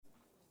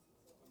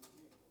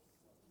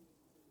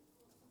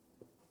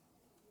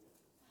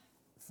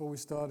before we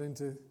start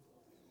into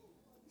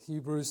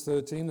Hebrews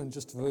 13 and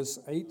just verse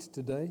 8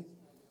 today.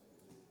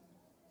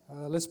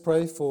 Let's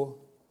pray for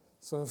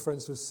some of our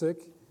friends who are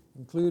sick,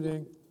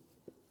 including,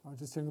 I was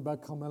just hearing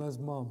about Carmela's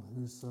mom,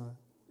 who's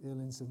ill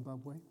in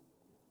Zimbabwe.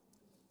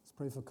 Let's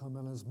pray for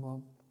Carmela's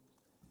mom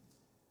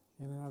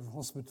in and out of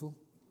hospital.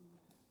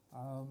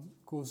 Of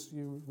course,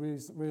 you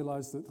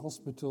realize that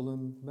hospital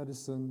and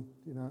medicine,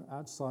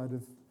 outside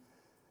of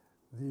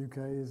the UK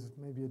is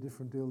maybe a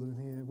different deal than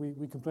here.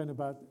 We complain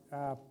about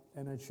our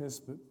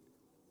NHS, but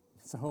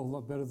it's a whole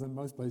lot better than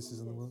most places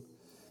in the world.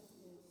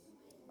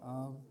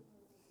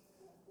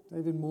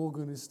 David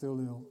Morgan is still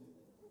ill.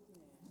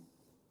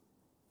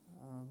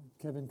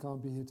 Kevin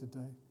can't be here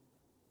today.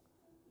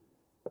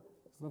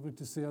 It's lovely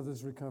to see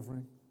others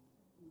recovering.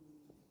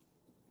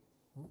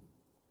 I'd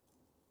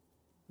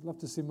love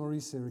to see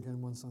Maurice here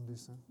again one Sunday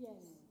soon. Yes,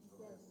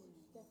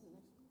 definitely.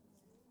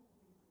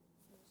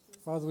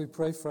 Father, we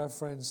pray for our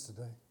friends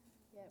today.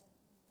 Yep.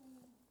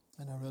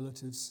 And our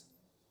relatives.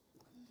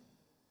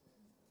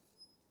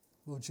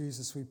 Lord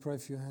Jesus, we pray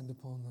for your hand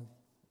upon them.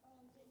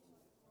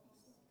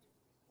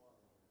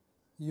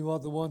 You are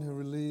the one who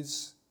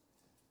relieves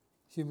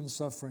human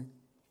suffering.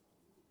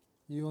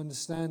 You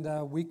understand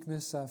our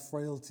weakness, our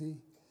frailty.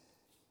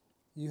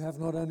 You have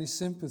not only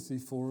sympathy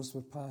for us,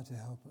 but power to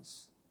help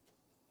us.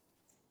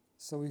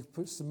 So we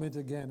submit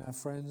again our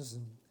friends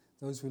and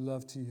those we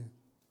love to you.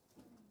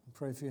 And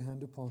pray for your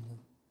hand upon them,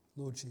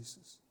 Lord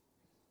Jesus.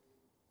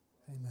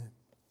 Amen.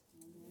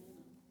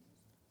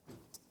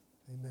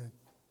 Amen.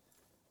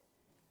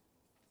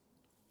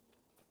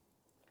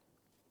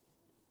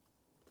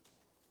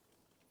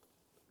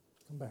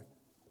 Come back.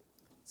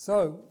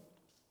 So,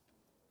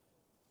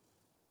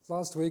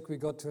 last week we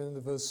got to the end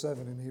of verse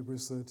 7 in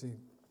Hebrews 13.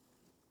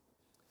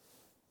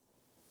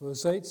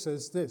 Verse 8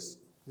 says this.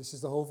 This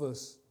is the whole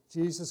verse.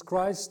 Jesus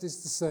Christ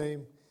is the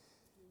same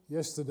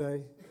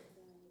yesterday,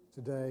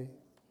 today,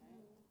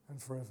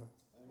 and forever.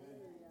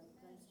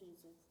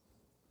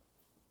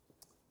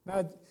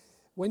 Now,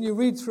 when you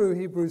read through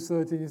Hebrews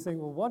 13, you think,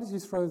 well, why did he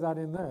throw that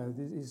in there?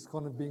 He's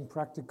kind of being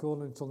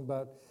practical and talking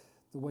about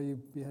the way you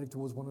behave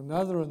towards one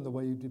another and the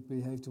way you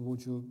behave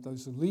towards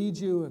those who lead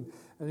you.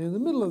 And in the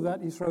middle of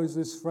that, he throws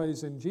this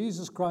phrase in,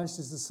 Jesus Christ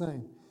is the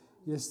same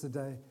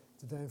yesterday,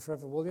 today, and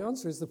forever. Well, the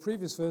answer is the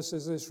previous verse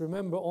says this,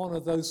 remember, honor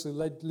those who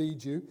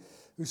lead you,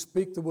 who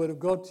speak the word of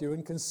God to you,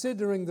 and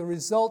considering the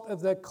result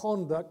of their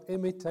conduct,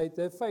 imitate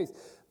their faith.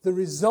 The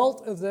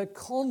result of their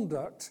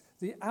conduct,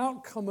 the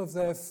outcome of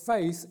their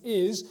faith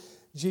is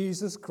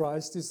Jesus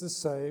Christ is the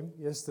same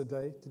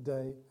yesterday,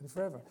 today, and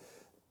forever.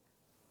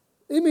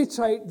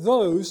 Imitate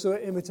those who are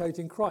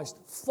imitating Christ.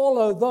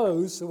 Follow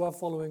those who are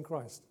following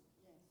Christ.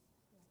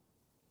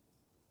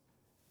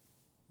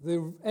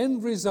 The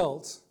end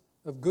result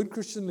of good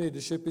Christian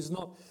leadership is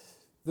not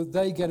that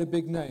they get a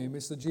big name,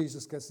 it's that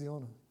Jesus gets the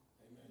honor.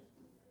 Amen.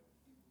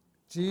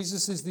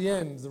 Jesus is the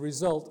end, the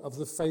result of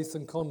the faith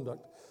and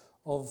conduct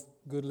of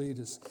good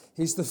leaders.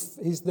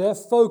 He's their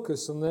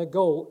focus and their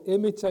goal.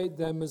 Imitate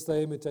them as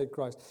they imitate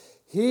Christ.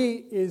 He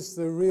is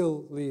the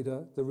real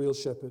leader, the real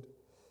shepherd.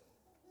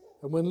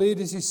 And when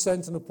leaders he's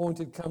sent and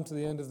appointed come to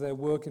the end of their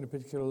work in a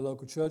particular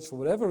local church, for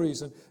whatever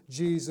reason,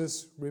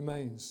 Jesus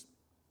remains.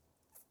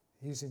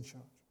 He's in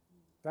charge.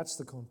 That's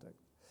the context.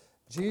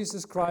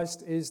 Jesus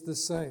Christ is the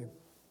same.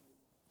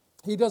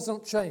 He does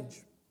not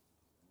change.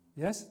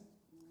 Yes?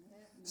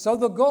 So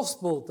the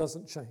gospel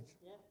doesn't change.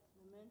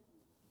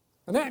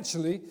 And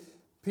actually,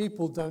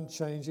 people don't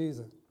change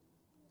either.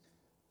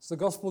 So the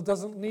gospel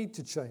doesn't need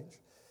to change.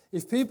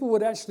 If people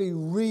would actually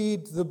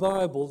read the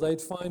Bible,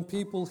 they'd find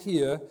people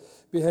here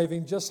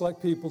behaving just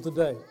like people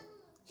today.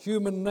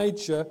 Human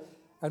nature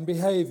and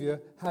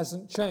behavior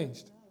hasn't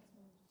changed.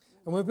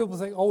 And when people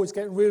think, oh, it's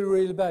getting really,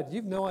 really bad,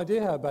 you've no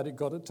idea how bad it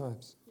got at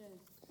times.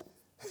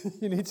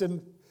 You need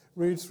to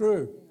read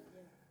through.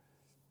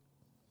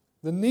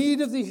 The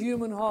need of the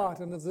human heart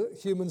and of the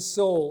human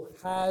soul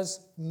has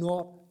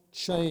not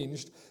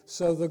changed.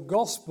 So the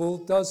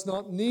gospel does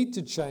not need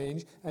to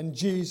change, and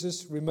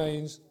Jesus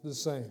remains the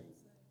same.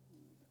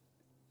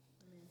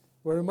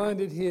 We're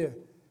reminded here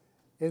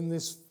in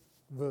this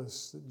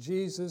verse that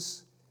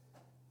Jesus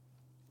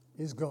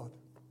is God.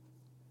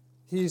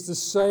 He is the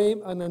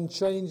same and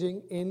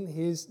unchanging in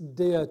his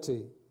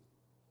deity.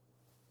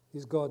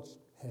 He's God's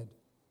head,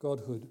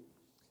 Godhood.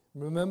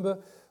 Remember,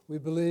 we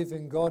believe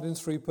in God in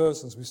three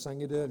persons. We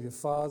sang it earlier,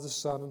 Father,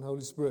 Son, and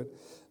Holy Spirit.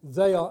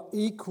 They are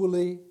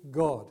equally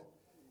God,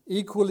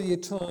 equally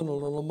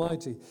eternal and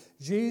almighty.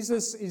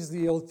 Jesus is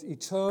the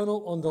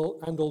eternal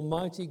and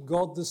almighty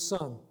God the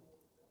Son.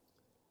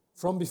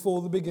 From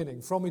before the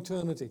beginning, from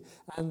eternity.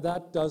 And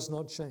that does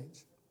not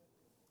change.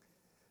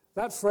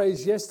 That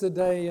phrase,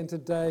 yesterday and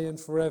today and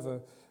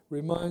forever,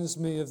 reminds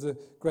me of the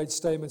great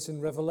statements in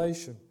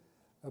Revelation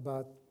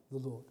about the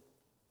Lord.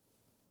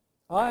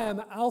 I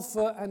am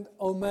Alpha and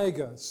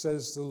Omega,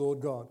 says the Lord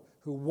God,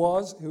 who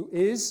was, who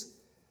is,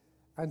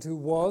 and who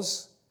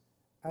was,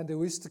 and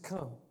who is to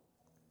come,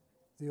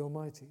 the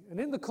Almighty.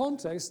 And in the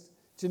context,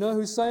 do you know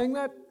who's saying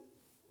that?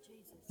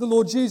 Jesus. The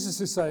Lord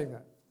Jesus is saying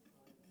that.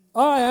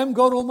 I am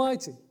God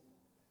Almighty,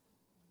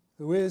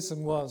 who is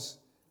and was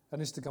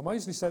and is to come. I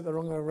usually say it the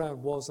wrong way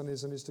around, was and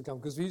is to come,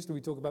 because usually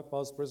we talk about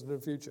past, present,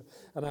 and future,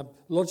 and our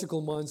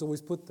logical minds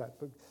always put that.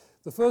 But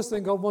the first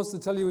thing God wants to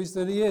tell you is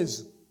that he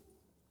is.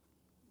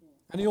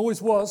 And he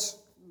always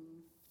was,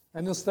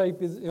 and he'll stay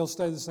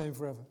the same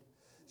forever.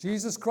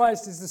 Jesus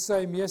Christ is the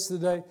same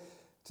yesterday,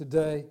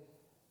 today,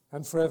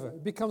 and forever.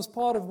 It becomes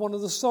part of one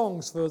of the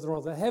songs further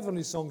on, the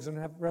heavenly songs in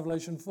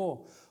Revelation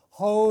 4.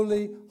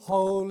 Holy,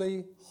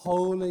 holy,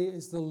 holy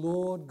is the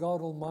Lord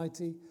God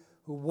Almighty,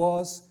 who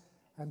was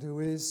and who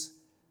is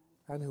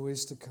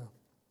to come.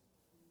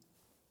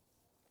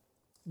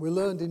 We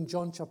learned in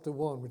John chapter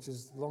 1, which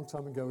is a long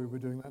time ago, we were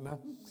doing that now,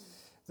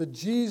 that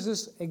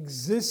Jesus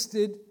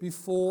existed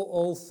before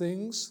all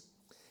things.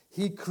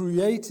 He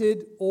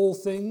created all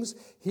things.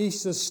 He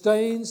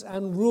sustains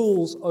and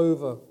rules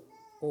over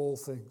all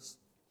things.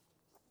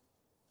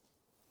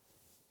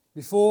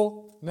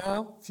 Before,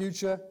 now,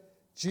 future,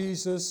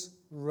 Jesus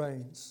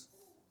reigns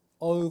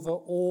over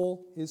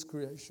all his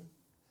creation.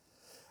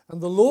 And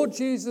the Lord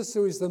Jesus,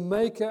 who is the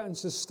maker and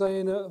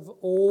sustainer of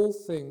all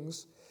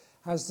things,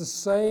 has the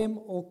same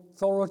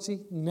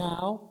authority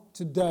now,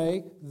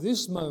 today,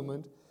 this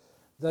moment,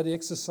 that he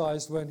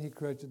exercised when he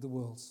created the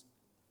worlds.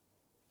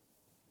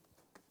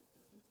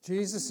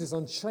 Jesus is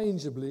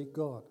unchangeably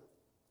God.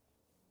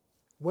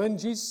 When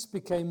Jesus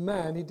became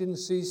man, he didn't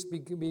cease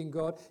being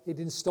God. He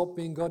didn't stop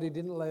being God. He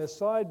didn't lay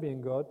aside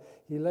being God.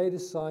 He laid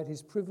aside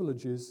his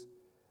privileges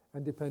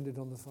and depended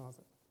on the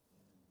Father.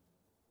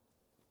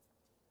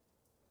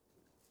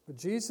 But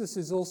Jesus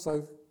is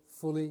also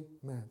fully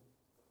man,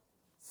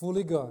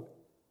 fully God,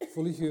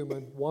 fully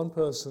human, one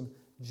person,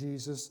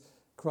 Jesus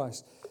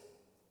Christ.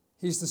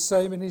 He's the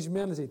same in his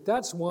humanity.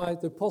 That's why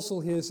the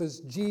apostle here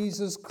says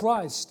Jesus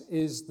Christ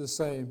is the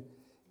same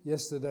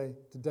yesterday,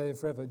 today, and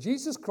forever.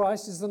 Jesus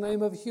Christ is the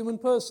name of a human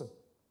person.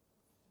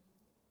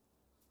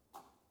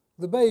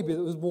 The baby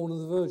that was born of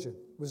the Virgin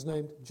was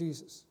named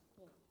Jesus.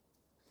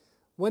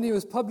 When he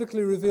was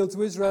publicly revealed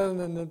to Israel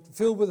and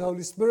filled with the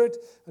Holy Spirit,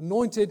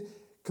 anointed,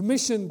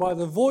 commissioned by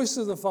the voice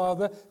of the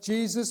Father,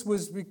 Jesus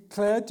was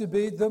declared to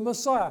be the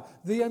Messiah,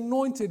 the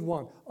anointed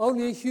one.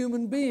 Only a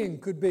human being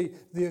could be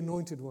the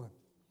anointed one.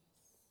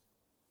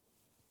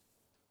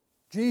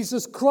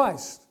 Jesus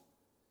Christ,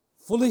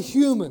 fully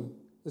human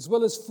as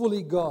well as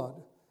fully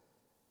God,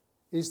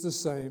 is the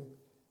same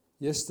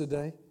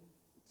yesterday,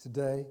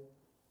 today,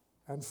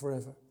 and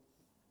forever.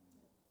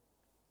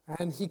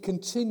 And he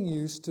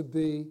continues to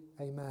be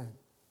a man.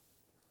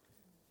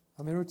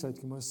 I'm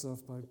irritating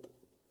myself by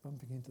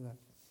bumping into that.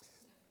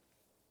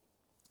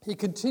 He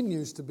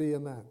continues to be a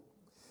man.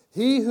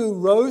 He who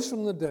rose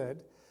from the dead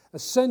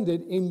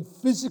ascended in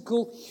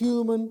physical,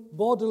 human,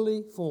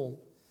 bodily form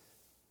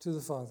to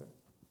the Father.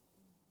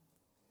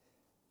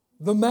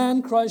 The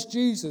man Christ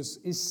Jesus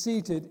is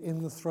seated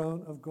in the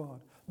throne of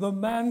God. The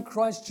man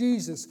Christ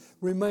Jesus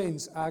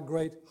remains our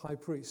great high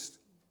priest,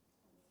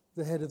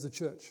 the head of the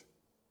church.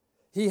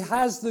 He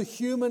has the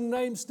human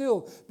name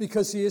still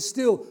because he is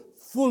still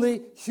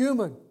fully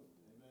human.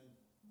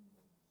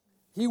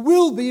 He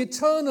will be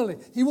eternally.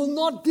 He will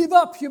not give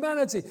up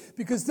humanity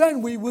because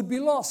then we would be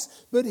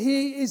lost. But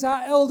he is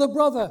our elder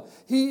brother.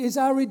 He is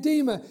our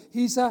redeemer.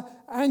 He's our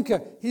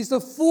anchor. He's the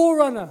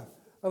forerunner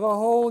of a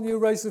whole new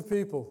race of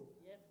people.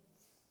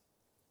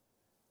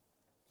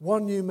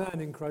 One new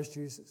man in Christ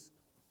Jesus.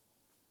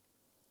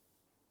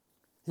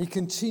 He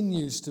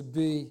continues to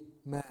be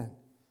man.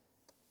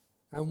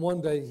 And one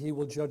day he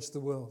will judge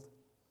the world.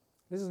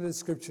 Listen to this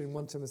scripture in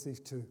 1 Timothy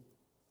 2.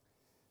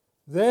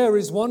 There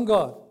is one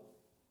God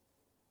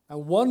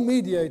and one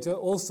mediator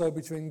also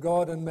between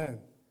God and man.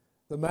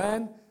 The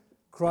man,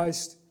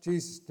 Christ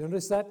Jesus. Do you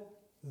notice that?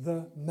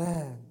 The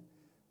man,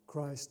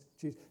 Christ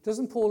Jesus.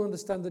 Doesn't Paul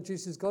understand that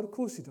Jesus is God? Of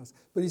course he does.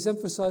 But he's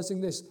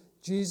emphasizing this.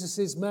 Jesus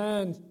is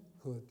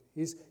manhood,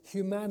 his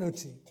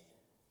humanity.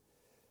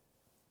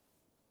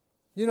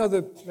 You know,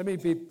 let me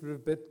be a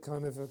bit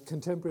kind of a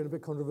contemporary and a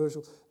bit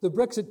controversial. The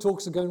Brexit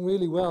talks are going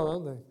really well,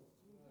 aren't they?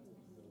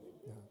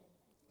 Yeah.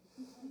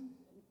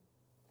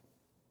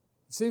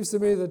 It seems to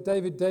me that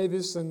David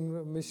Davis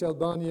and Michel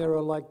Barnier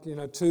are like,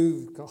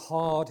 two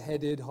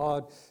hard-headed,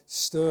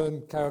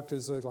 stern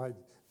characters. That are like,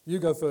 you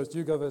go first.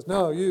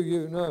 No,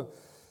 you, no.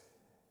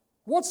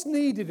 What's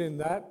needed in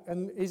that,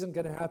 and isn't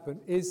going to happen,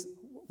 is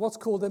what's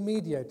called a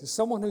mediator.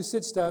 Someone who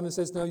sits down and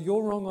says, no,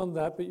 you're wrong on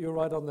that, but you're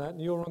right on that,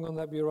 and you're wrong on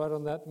that, but you're right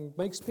on that, and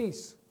makes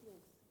peace.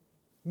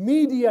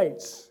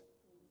 Mediates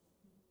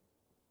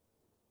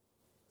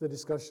the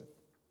discussion.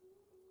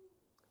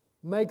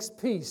 Makes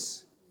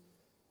peace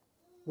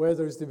where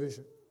there is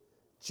division.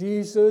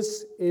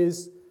 Jesus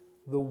is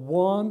the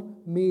one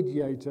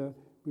mediator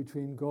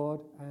between God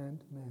and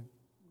man.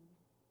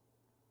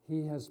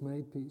 He has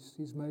made peace.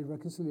 He's made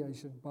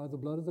reconciliation by the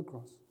blood of the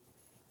cross.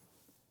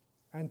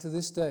 And to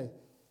this day,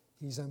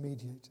 he's a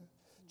mediator.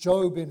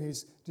 Job, in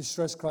his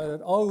distress, cried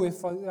out, oh,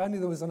 if only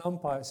there was an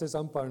umpire. It says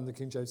umpire in the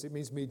King James. It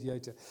means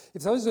mediator.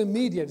 If there was a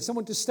mediator,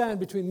 someone to stand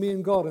between me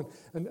and God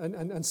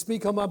and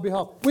speak on my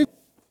behalf.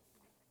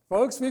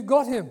 Folks, we've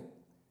got him.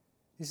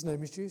 His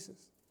name is Jesus.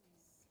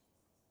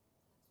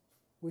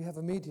 We have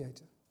a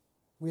mediator.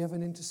 We have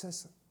an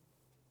intercessor.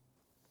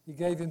 He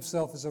gave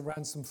himself as a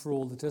ransom for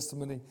all, the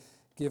testimony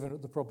given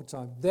at the proper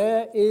time.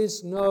 There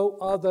is no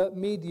other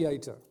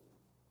mediator.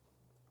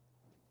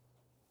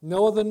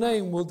 No other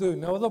name will do.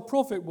 No other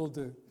prophet will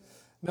do.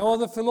 No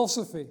other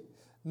philosophy.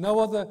 No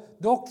other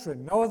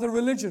doctrine. No other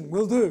religion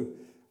will do.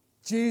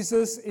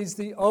 Jesus is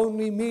the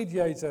only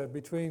mediator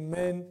between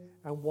men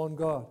and one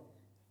God.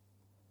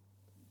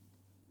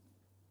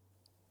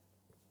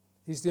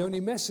 He's the only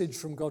message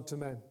from God to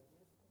men.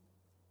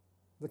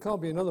 There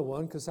can't be another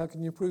one, because how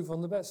can you prove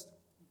on the best?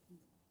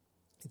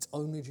 It's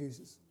only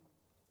Jesus.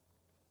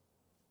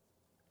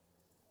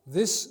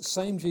 This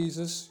same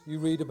Jesus you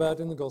read about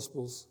in the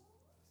Gospels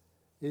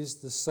is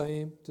the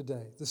same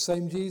today. The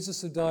same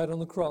Jesus who died on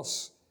the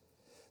cross.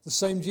 The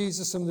same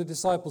Jesus whom the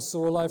disciples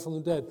saw alive from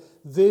the dead.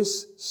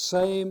 This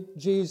same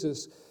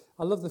Jesus.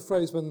 I love the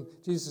phrase when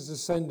Jesus is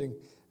ascending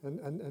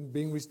and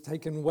being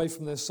taken away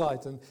from their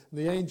sight. And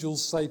the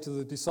angels say to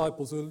the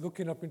disciples who are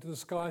looking up into the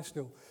sky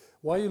still,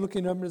 why are you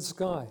looking up into the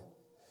sky?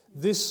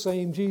 This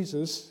same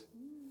Jesus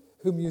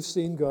whom you've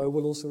seen go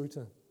will also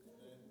return.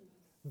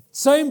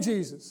 Same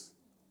Jesus.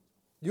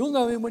 You'll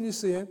know him when you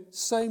see him.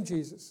 Same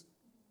Jesus.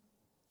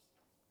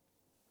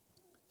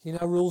 He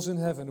now rules in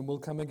heaven and will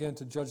come again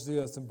to judge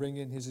the earth and bring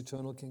in his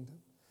eternal kingdom.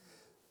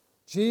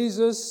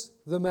 Jesus,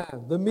 the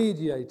man, the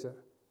mediator,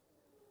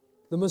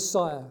 the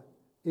Messiah,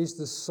 is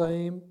the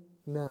same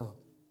now.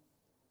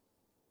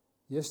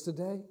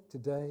 Yesterday,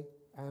 today,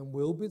 and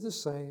will be the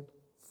same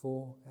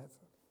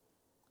forever.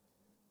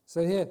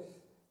 So here,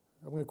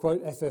 I'm going to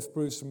quote F.F.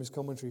 Bruce from his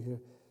commentary here.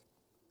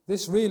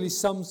 This really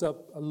sums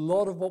up a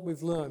lot of what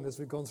we've learned as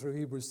we've gone through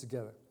Hebrews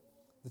together.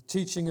 The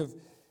teaching of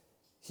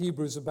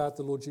Hebrews about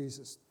the Lord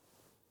Jesus.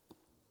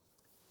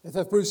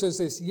 F.F. Bruce says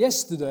this: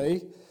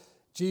 yesterday,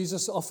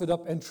 Jesus offered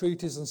up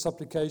entreaties and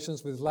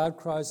supplications with loud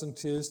cries and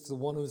tears to the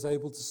one who was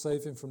able to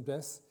save him from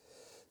death.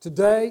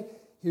 Today,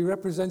 he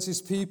represents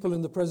his people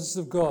in the presence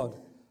of God,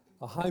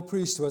 a high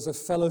priest who has a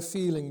fellow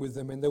feeling with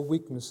them in their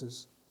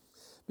weaknesses,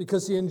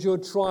 because he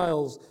endured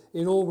trials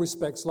in all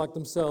respects like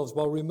themselves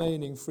while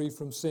remaining free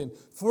from sin.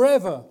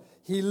 Forever,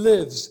 he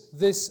lives,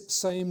 this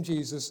same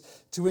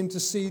Jesus, to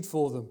intercede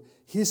for them.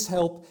 His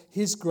help,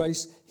 his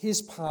grace,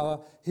 his power,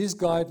 his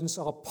guidance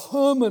are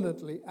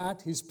permanently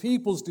at his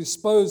people's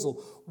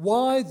disposal.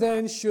 Why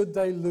then should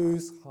they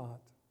lose heart?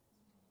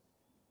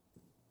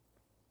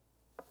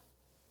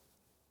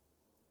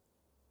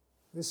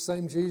 This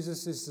same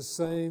Jesus is the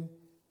same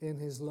in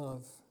his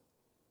love.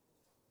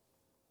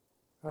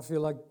 I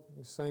feel like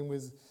the same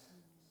with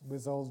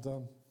old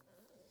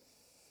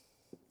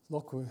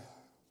Lockwood.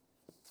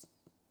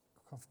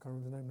 I can't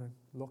remember the name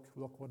now.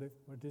 Lock, what it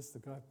is, the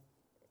guy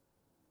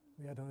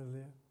we had on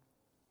earlier.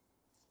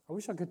 I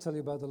wish I could tell you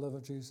about the love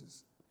of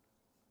Jesus.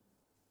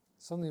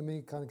 Something in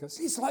me kind of goes,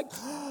 he's like,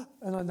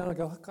 and then I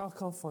go, I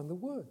can't find the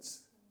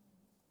words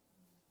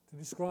to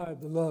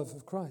describe the love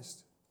of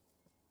Christ.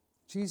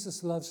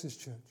 Jesus loves his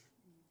church.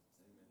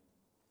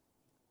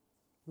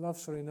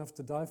 Loves her enough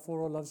to die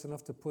for her, loves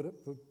enough to put up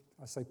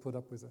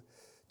with her,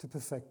 to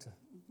perfect her.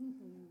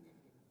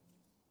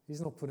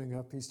 He's not putting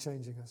up, he's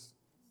changing us.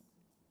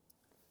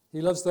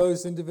 He loves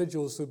those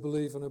individuals who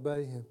believe and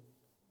obey him.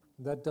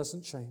 That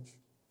doesn't change.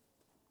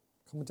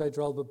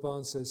 Commentator Albert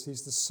Barnes says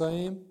he's the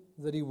same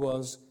that he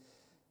was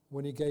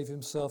when he gave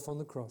himself on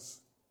the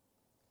cross.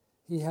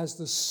 He has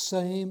the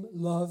same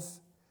love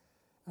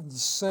and the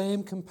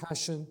same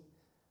compassion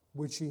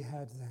which he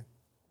had then.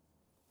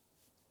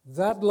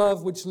 That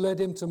love which led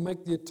him to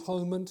make the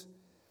atonement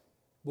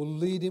will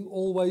lead him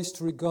always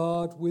to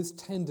regard with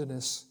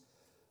tenderness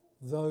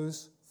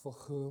those for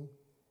whom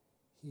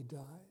he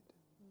died.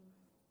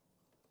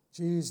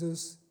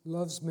 Jesus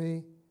loves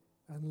me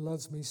and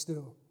loves me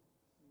still.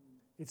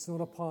 It's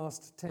not a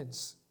past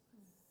tense.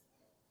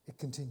 It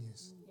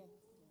continues.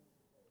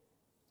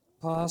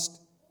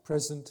 Past,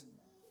 present,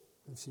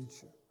 and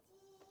future.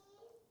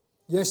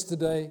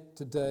 Yesterday,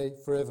 today,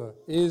 forever.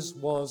 Is,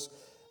 was,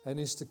 and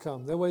is to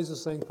come. There are ways of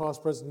saying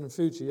past, present, and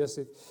future. Yes,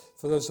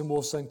 for those who are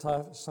more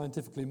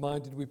scientifically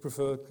minded, we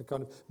prefer to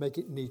kind of make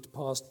it neat,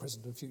 past,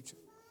 present, and future.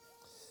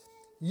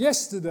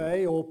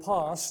 Yesterday, or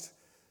past,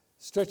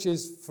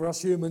 stretches for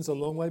us humans a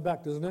long way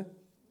back, doesn't it?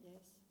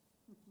 Yes.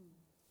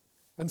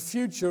 And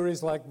future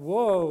is like,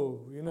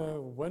 whoa,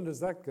 when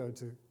does that go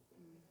to?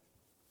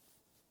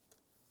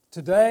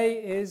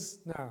 Today is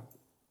now.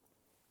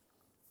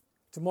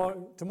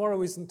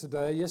 Tomorrow isn't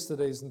today,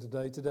 yesterday isn't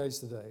today, today's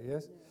today,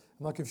 yes? Yeah.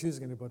 Am I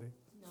confusing anybody?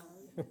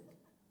 No.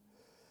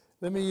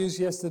 Let me use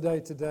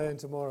yesterday, today, and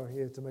tomorrow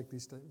here to make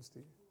these statements to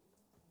you.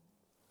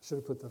 I should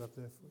have put that up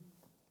there for you.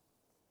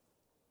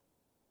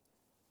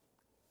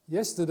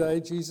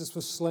 Yesterday, Jesus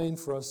was slain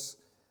for us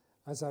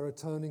as our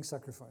atoning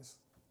sacrifice.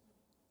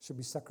 Should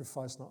be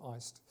sacrificed, not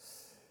iced.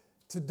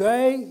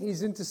 Today,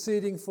 he's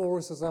interceding for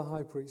us as our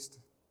high priest.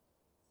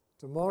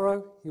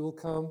 Tomorrow, he will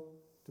come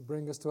to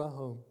bring us to our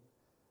home,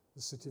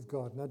 the city of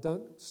God. Now,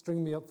 don't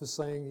string me up for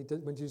saying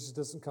when Jesus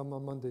doesn't come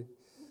on Monday,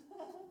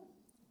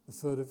 the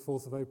 3rd or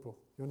 4th of April.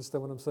 You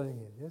understand what I'm saying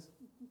here, yes?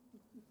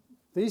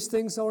 These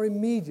things are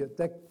immediate.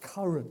 They're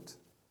current.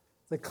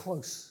 They're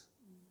close.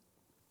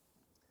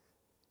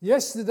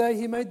 Yesterday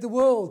he made the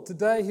world.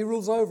 Today he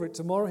rules over it.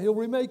 Tomorrow he'll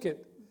remake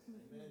it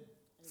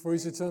for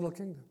his eternal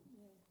kingdom.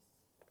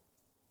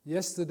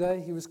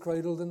 Yesterday he was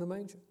cradled in the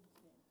manger.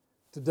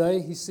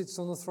 Today he sits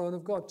on the throne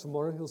of God.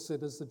 Tomorrow he'll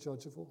sit as the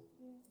judge of all.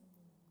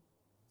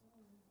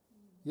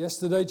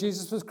 Yesterday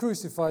Jesus was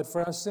crucified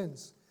for our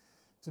sins.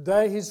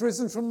 Today he's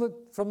risen from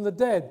the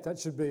dead, that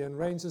should be, and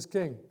reigns as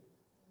king.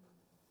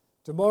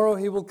 Tomorrow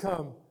he will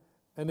come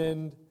and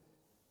end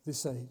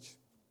this age.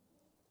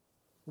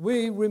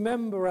 We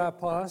remember our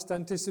past,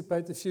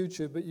 anticipate the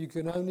future, but you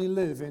can only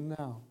live in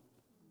now.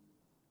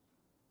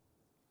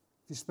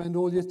 If you spend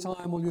all your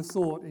time, all your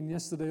thought in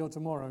yesterday or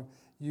tomorrow,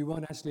 you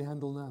won't actually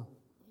handle now.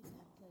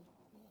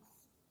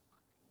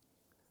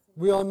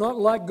 We are not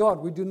like God.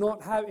 We do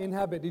not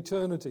inhabit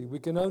eternity. We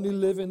can only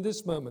live in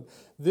this moment,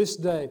 this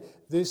day,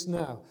 this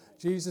now.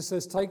 Jesus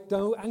says, take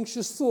no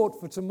anxious thought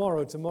for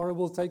tomorrow. Tomorrow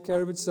will take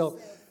care of itself.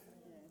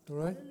 All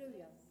right?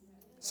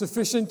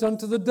 Sufficient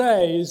unto the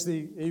day is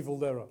the evil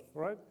thereof.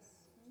 Right?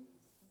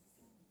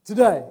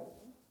 Today.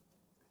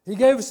 He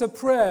gave us a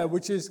prayer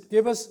which is,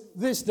 give us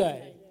this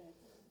day.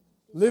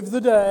 Live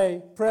the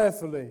day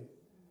prayerfully,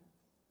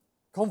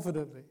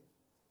 confidently,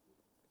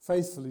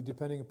 faithfully,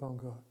 depending upon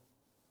God.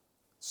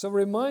 So we're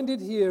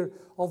reminded here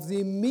of the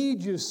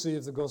immediacy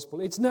of the gospel.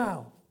 It's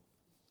now.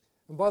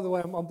 And by the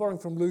way, I'm borrowing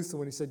from Luther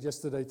when he said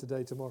yesterday,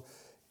 today, tomorrow.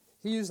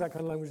 He used that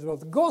kind of language as well.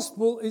 The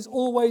gospel is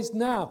always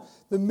now.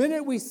 The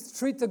minute we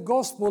treat the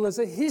gospel as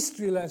a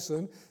history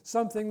lesson,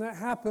 something that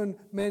happened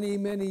many,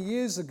 many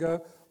years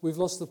ago, we've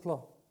lost the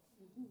plot.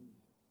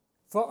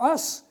 For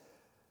us,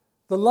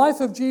 the life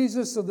of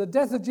Jesus, or the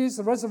death of Jesus,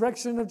 the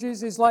resurrection of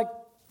Jesus is like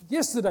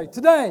yesterday,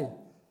 today.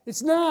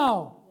 It's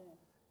now.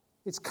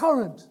 It's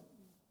current.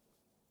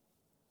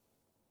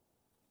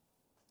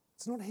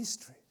 It's not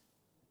history.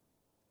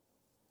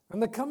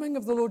 And the coming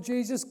of the Lord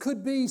Jesus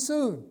could be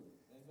soon.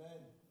 Amen.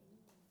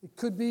 It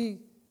could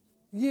be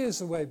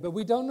years away, but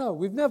we don't know.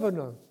 We've never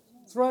known.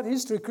 Throughout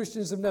history,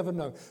 Christians have never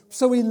known.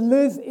 So we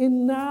live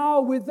in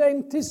now with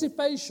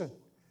anticipation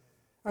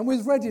and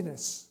with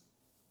readiness.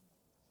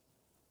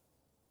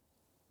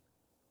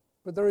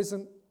 But there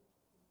isn't.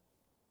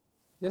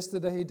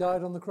 Yesterday he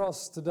died on the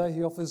cross. Today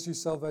he offers you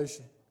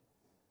salvation.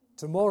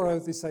 Tomorrow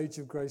this age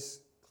of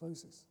grace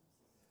closes.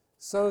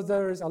 So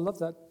there is, I love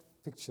that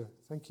picture.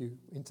 Thank you,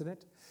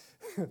 Internet.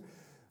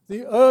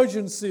 The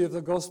urgency of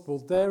the gospel.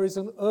 There is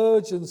an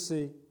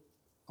urgency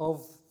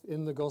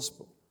in the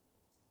gospel.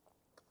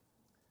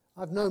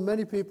 I've known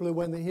many people who,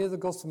 when they hear the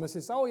gospel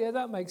message, say, oh yeah,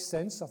 that makes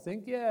sense, I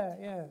think. Yeah.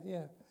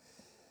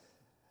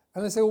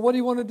 And they say, well, what do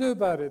you want to do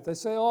about it? They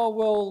say, oh,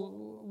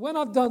 well, when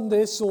I've done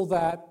this or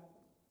that,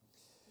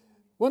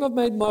 when I've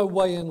made my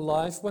way in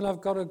life, when I've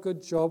got a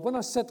good job, when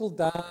I settle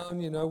down,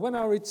 when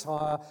I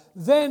retire,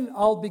 then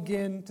I'll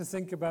begin to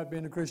think about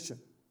being a Christian.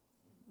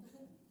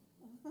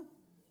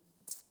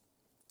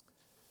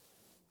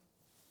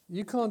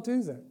 You can't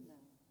do that.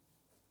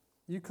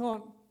 You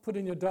can't put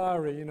in your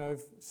diary,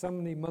 so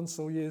many months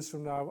or years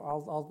from now,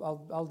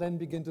 I'll then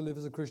begin to live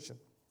as a Christian.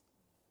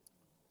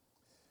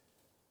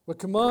 We're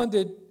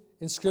commanded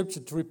in Scripture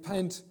to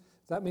repent.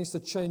 That means to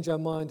change our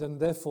mind and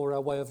therefore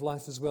our way of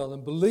life as well,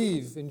 and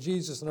believe in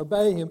Jesus and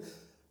obey him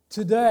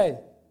today.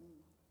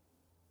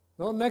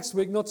 Not next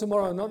week, not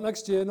tomorrow, not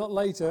next year, not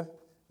later,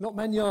 not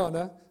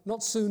mañana,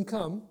 not soon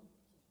come.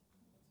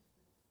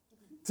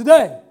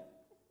 Today.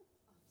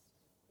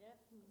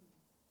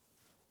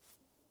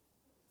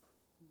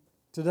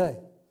 Today.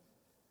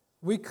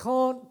 We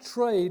can't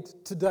trade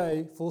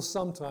today for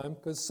sometime,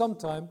 because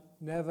sometime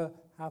never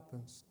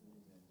happens.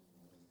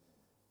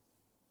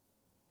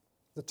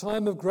 The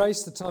time of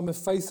grace, the time of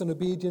faith and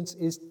obedience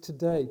is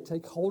today.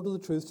 Take hold of the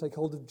truth, take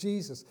hold of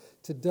Jesus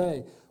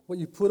today. What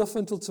you put off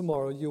until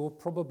tomorrow, you will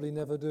probably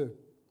never do.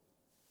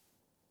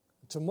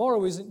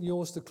 Tomorrow isn't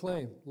yours to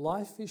claim.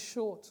 Life is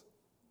short.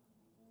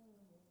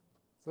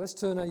 So let's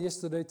turn our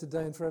yesterday,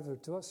 today, and forever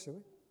to us, shall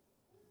we?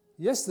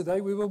 Yesterday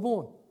we were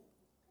born.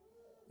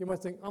 You might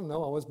think, oh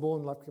no, I was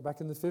born like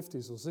back in the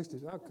 50s or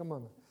 60s. Oh, come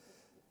on.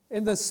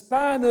 In the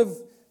span of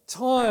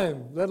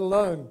time, let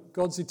alone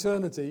God's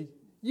eternity,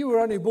 you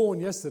were only born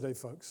yesterday,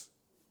 folks.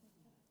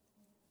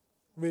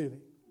 Really.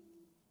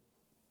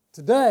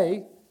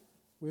 Today,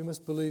 we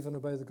must believe and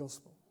obey the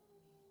gospel.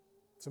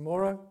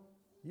 Tomorrow,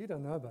 you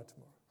don't know about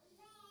tomorrow.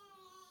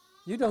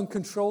 You don't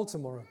control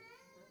tomorrow.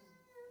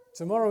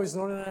 Tomorrow is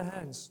not in our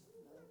hands.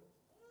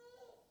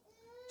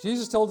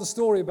 Jesus told a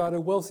story about a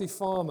wealthy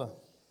farmer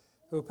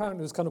who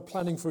apparently was kind of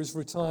planning for his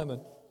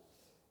retirement.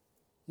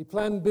 He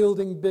planned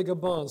building bigger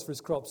barns for his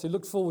crops. He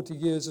looked forward to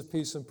years of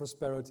peace and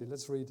prosperity.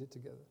 Let's read it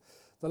together.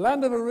 The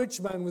land of a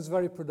rich man was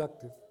very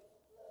productive.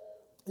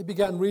 He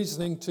began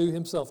reasoning to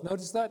himself.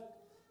 Notice that?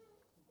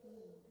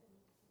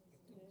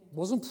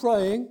 Wasn't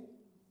praying.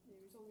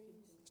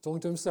 He was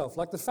talking to himself.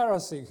 Like the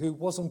Pharisee who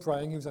wasn't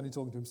praying, he was only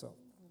talking to himself.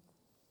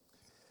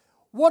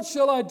 What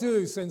shall I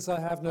do since I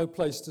have no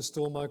place to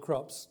store my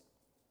crops?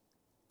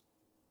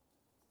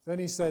 Then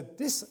he said,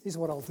 this is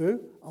what I'll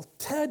do. I'll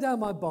tear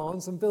down my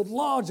barns and build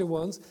larger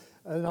ones,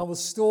 and I will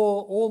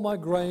store all my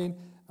grain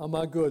and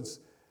my goods.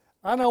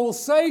 And I will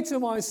say to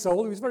my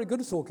soul, he was very good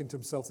at talking to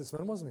himself, this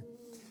man, wasn't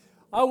he?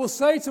 I will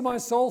say to my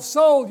soul,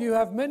 soul, you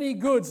have many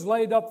goods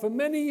laid up for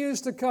many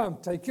years to come.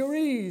 Take your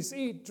ease,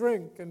 eat,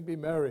 drink, and be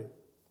merry.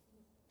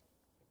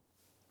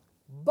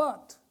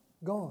 But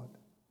God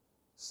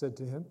said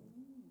to him,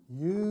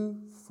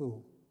 you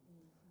fool.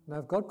 Now,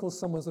 if God calls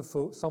someone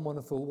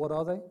a fool, what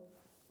are they?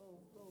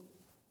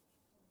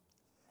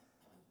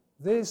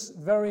 This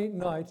very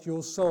night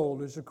your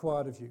soul is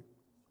required of you.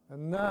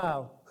 And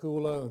now who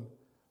will own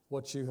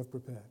what you have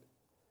prepared?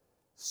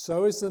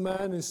 So is the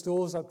man who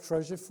stores up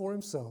treasure for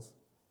himself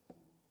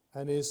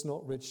and is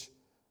not rich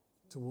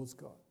towards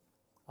God.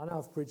 I know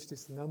I've preached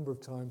this a number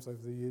of times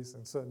over the years,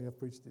 and certainly I've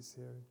preached this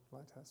here in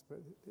Lighthouse, but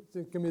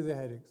give me the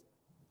headings.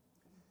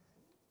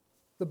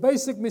 The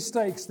basic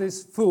mistakes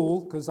this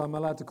fool, because I'm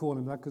allowed to call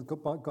him that because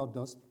God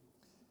does,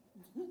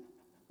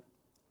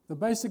 the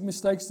basic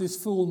mistakes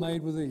this fool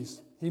made were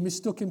these. He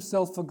mistook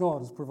himself for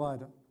God as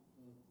provider.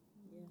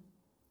 Yeah.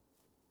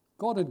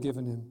 God had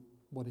given him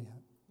what he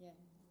had. Yeah.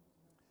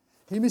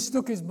 He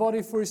mistook his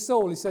body for his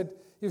soul. He said,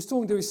 he was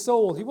talking to his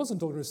soul. He wasn't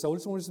talking to his soul, he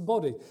was talking to his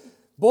body.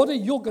 Body,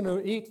 you're going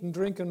to eat and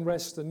drink and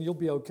rest and you'll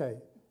be okay.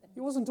 He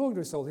wasn't talking to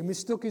his soul. He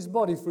mistook his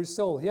body for his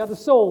soul. He had a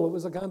soul that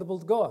was accountable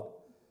to God.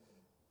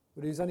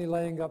 But he was only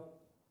laying up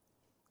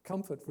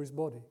comfort for his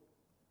body,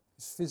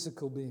 his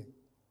physical being.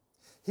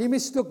 He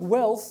mistook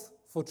wealth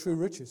for true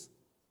riches.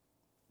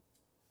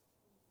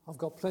 I've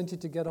got plenty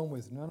to get on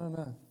with.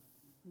 No.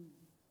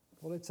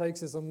 All it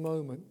takes is a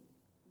moment,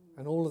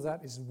 and all of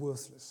that is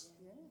worthless.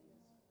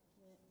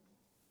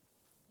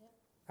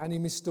 And he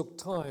mistook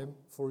time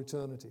for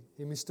eternity.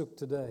 He mistook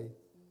today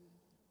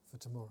for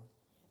tomorrow.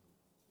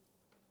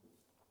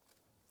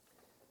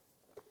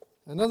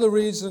 Another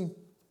reason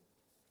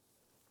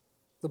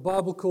the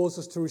Bible calls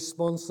us to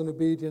response and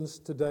obedience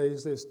today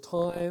is this: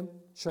 time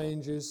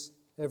changes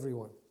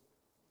everyone.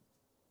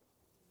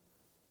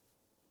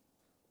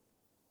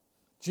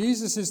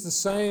 Jesus is the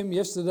same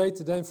yesterday,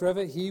 today, and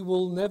forever. He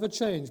will never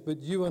change, but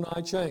you and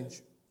I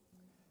change.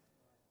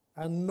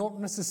 And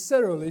not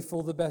necessarily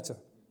for the better.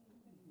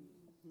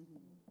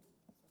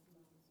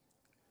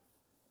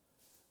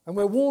 And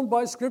we're warned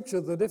by Scripture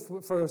that if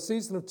for a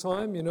season of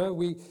time,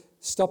 we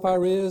stop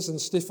our ears and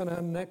stiffen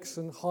our necks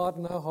and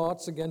harden our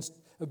hearts against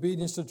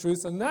obedience to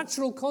truth, a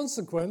natural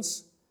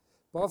consequence,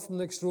 apart from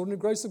the extraordinary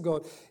grace of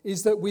God,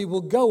 is that we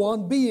will go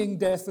on being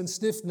deaf and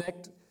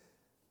stiff-necked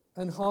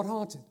and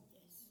hard-hearted.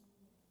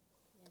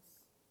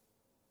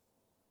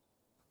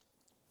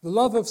 The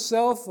love of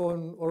self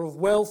or of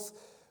wealth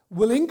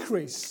will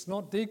increase,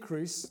 not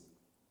decrease.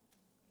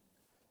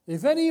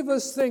 If any of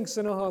us thinks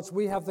in our hearts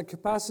we have the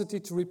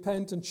capacity to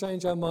repent and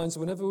change our minds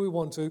whenever we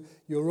want to,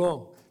 you're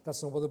wrong.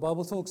 That's not what the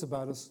Bible talks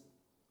about us.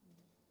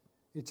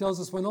 It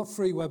tells us we're not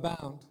free, we're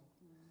bound.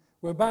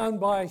 We're bound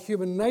by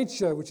human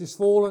nature, which is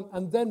fallen,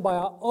 and then by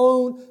our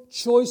own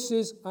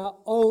choices, our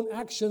own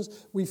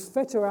actions. We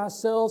fetter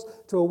ourselves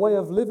to a way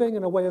of living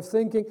and a way of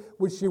thinking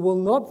which you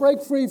will not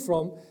break free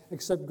from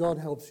except God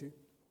helps you.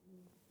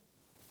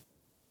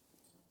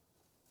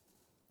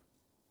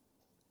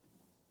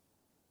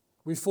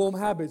 We form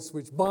habits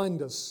which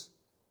bind us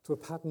to a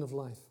pattern of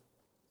life.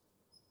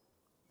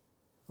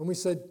 When we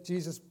said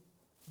Jesus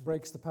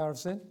breaks the power of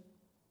sin,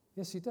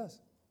 yes, he does.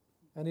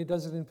 And he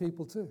does it in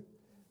people too.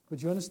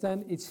 But you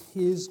understand, it's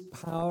his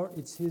power,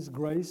 it's his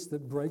grace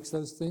that breaks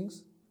those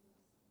things.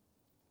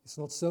 It's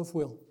not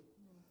self-will.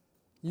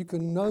 You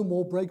can no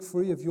more break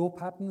free of your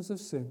patterns of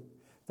sin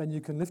than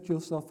you can lift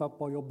yourself up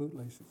by your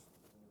bootlaces.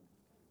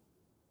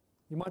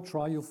 You might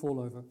try, you'll fall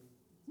over.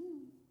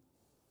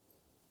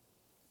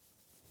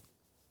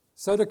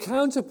 So to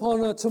count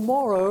upon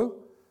tomorrow,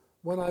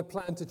 when I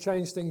plan to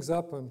change things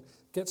up and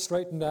get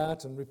straightened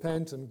out and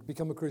repent and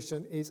become a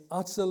Christian, is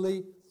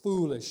utterly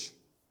foolish.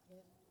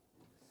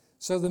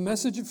 So the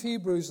message of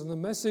Hebrews and the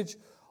message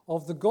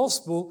of the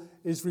gospel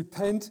is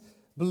repent,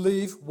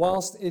 believe,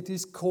 whilst it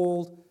is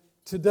called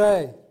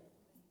today.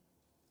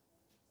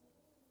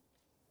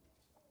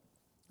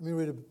 Let me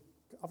read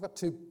I've got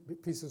two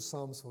pieces of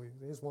Psalms for you.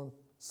 Here's one,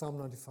 Psalm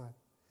 95.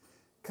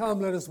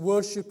 Come, let us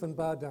worship and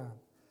bow down.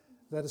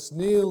 Let us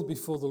kneel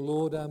before the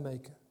Lord our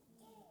Maker.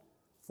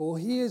 For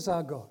he is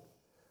our God.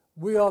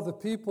 We are the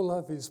people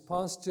of his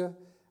pasture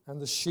and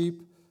the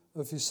sheep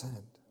of his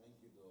hand.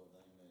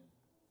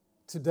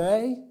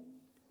 Today,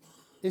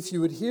 if you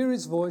would hear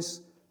his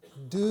voice,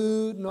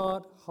 do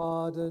not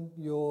harden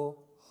your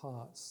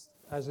hearts,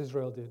 as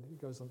Israel did. He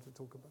goes on to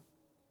talk about.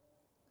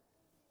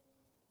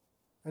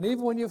 And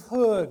even when you've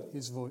heard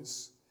his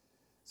voice,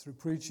 through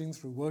preaching,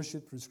 through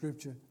worship, through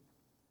scripture,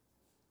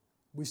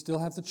 we still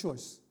have the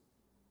choice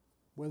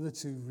whether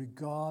to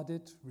regard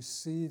it,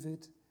 receive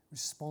it,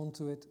 respond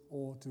to it,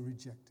 or to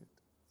reject it.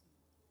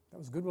 That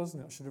was good,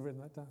 wasn't it? I should have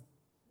written that down.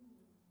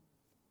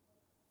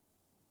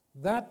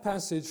 That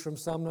passage from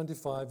Psalm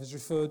 95 is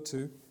referred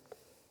to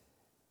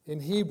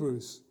in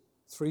Hebrews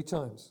 3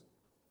 times.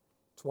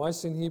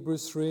 Twice in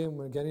Hebrews 3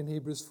 and again in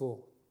Hebrews 4.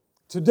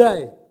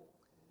 Today,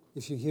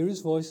 If you hear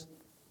his voice,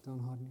 don't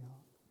harden your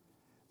heart.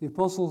 The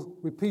apostle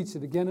repeats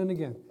it again and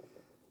again.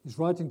 He's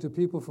writing to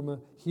people from a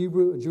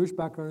Hebrew, a Jewish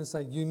background and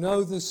saying, you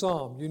know the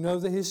psalm, you know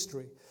the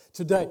history.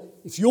 Today,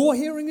 if you're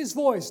hearing his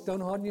voice,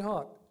 don't harden your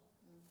heart.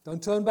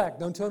 Don't turn back,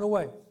 don't turn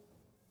away.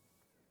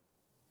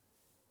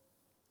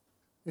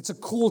 It's a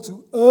call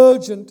to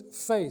urgent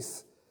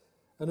faith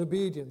and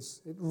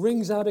obedience. It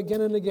rings out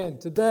again and again.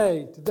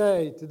 Today,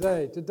 today,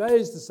 today. Today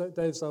is the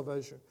day of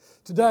salvation.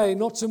 Today,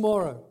 not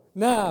tomorrow.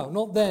 Now,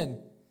 not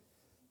then.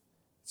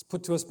 It's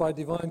put to us by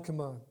divine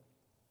command.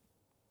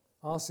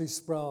 R.C.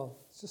 Sproul,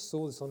 just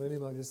saw this on an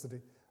email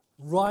yesterday.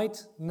 Right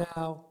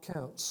now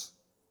counts.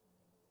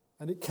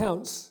 And it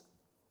counts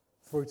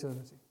for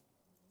eternity.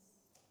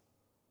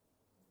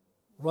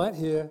 Right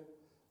here,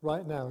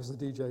 right now, as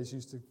the DJs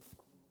used to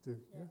do.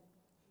 Yeah?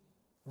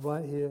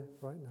 Right here,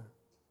 right now.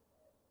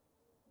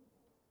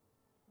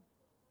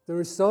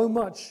 There is so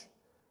much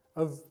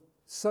of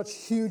such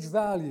huge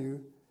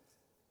value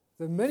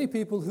that many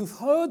people who've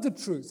heard the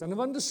truth and have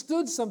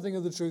understood something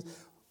of the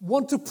truth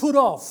want to put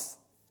off,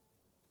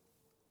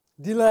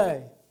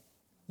 delay.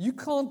 You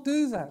can't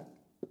do that.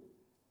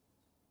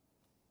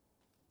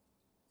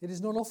 It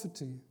is not offered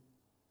to you.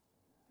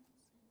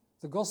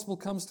 The gospel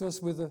comes to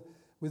us with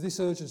this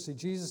urgency.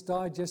 Jesus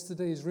died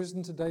yesterday, he's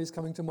risen today, he's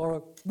coming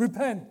tomorrow.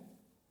 Repent.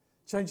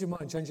 Change your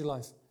mind, change your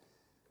life.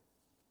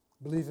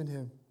 Believe in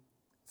him.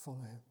 Follow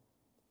him.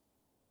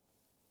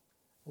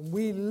 And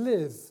we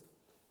live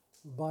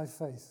by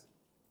faith.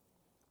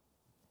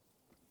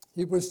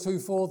 Hebrews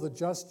 2:4, the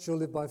just shall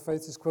live by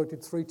faith, is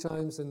quoted 3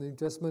 times in the New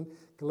Testament.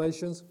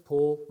 Galatians,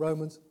 Paul,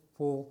 Romans,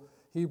 Paul,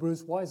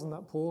 Hebrews. Why isn't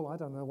that Paul? I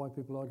don't know why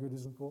people argue it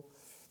isn't Paul.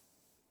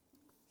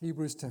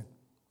 Hebrews 10.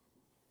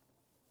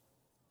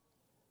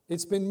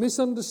 It's been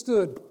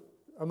misunderstood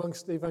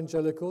amongst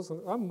evangelicals.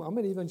 I'm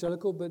an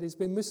evangelical, but it's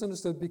been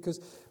misunderstood because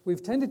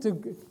we've tended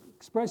to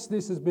express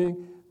this as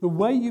being the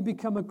way you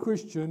become a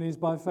Christian is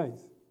by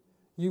faith.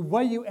 The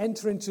way you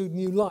enter into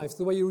new life,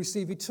 the way you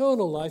receive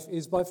eternal life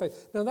is by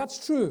faith. Now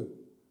that's true,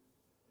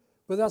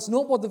 but that's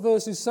not what the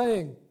verse is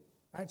saying,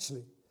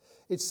 actually.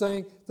 It's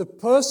saying the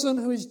person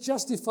who is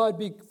justified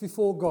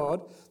before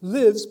God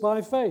lives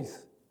by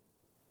faith.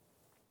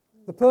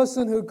 The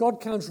person who God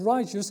counts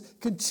righteous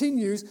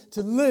continues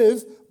to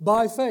live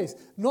by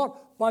faith,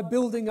 not by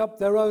building up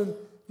their own,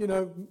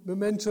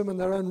 momentum and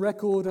their own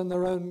record and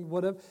their own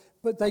whatever,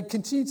 but they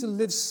continue to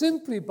live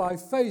simply by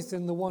faith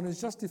in the one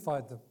who's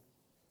justified them.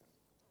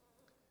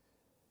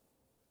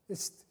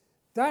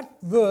 That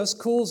verse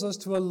calls us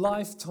to a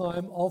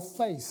lifetime of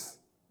faith,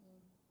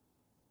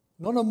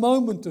 not a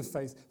moment of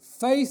faith.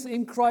 Faith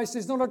in Christ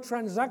is not a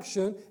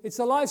transaction, it's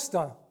a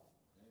lifestyle.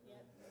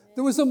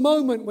 There was a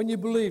moment when you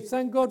believed.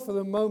 Thank God for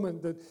the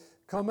moment that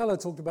Carmela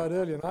talked about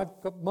earlier, and I've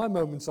got my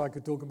moments I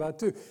could talk about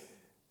too.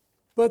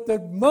 But the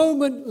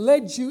moment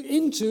led you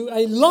into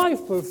a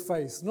life of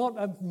faith, not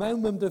a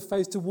moment of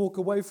faith to walk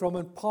away from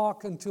and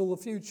park until the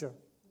future.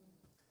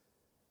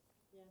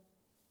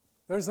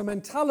 There's a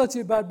mentality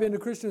about being a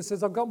Christian that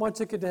says, I've got my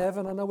ticket to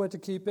heaven, I know where to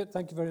keep it,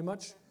 thank you very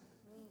much.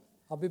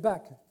 I'll be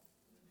back.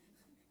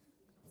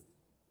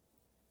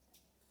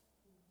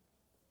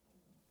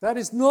 That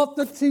is not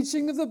the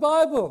teaching of the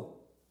Bible.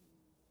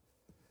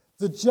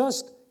 The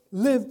just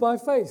live by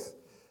faith.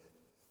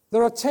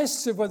 There are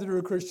tests of whether you're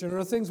a Christian. There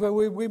are things where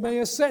we may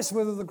assess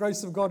whether the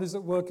grace of God is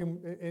at work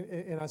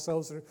in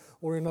ourselves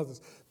or in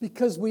others.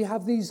 Because we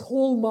have these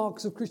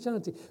hallmarks of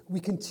Christianity. We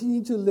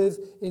continue to live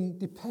in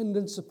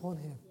dependence upon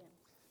him.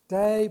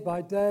 Day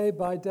by day,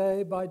 by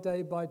day, by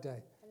day, by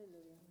day.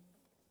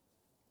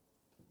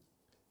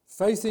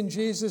 Faith in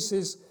Jesus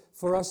is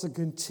for us a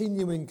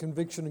continuing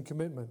conviction and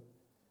commitment.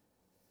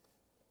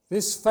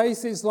 This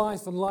faith is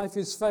life and life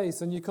is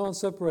faith, and you can't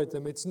separate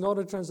them. It's not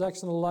a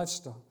transactional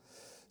lifestyle.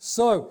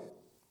 So,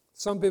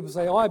 some people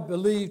say, I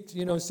believed,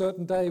 a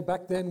certain day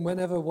back then,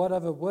 whenever,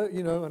 whatever,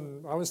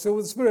 and I was filled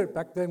with the Spirit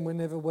back then,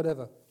 whenever,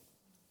 whatever.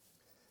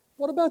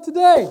 What about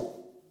today?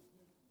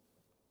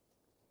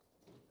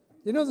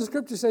 The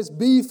scripture says,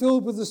 be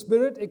filled with the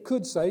Spirit. It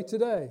could say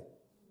today.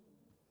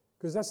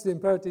 Because that's the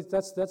imperative,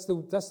 that's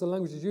the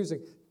language it's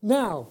using.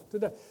 Now,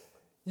 today.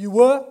 You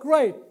were?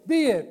 Great.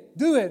 Be it.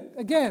 Do it.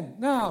 Again.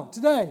 Now.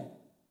 Today.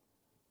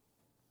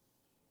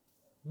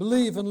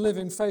 Believe and live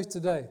in faith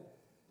today.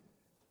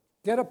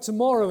 Get up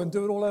tomorrow and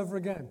do it all over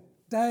again.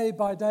 Day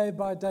by day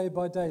by day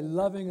by day.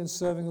 Loving and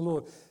serving the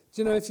Lord. Do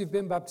you know if you've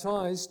been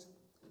baptized,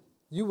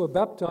 you were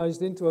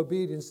baptized into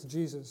obedience to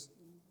Jesus.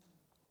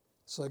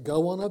 So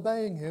go on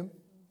obeying him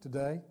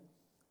today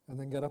and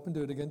then get up and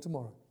do it again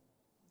tomorrow.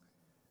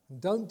 And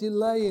don't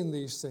delay in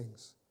these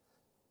things.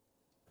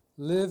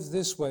 Live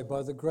this way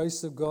by the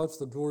grace of God,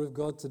 for the glory of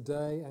God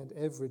today and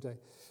every day.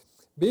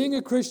 Being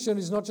a Christian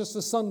is not just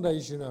for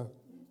Sundays,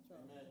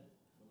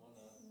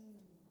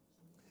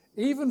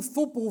 Even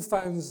football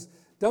fans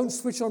don't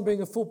switch on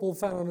being a football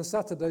fan on a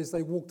Saturday as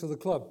they walk to the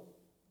club.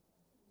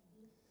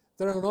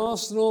 They're an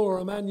Arsenal or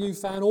a Man U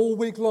fan all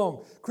week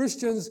long.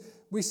 Christians,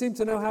 we seem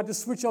to know how to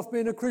switch off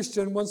being a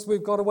Christian once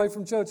we've got away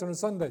from church on a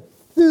Sunday.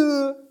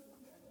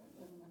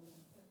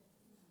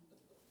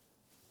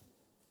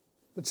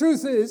 The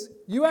truth is,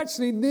 you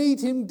actually need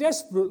him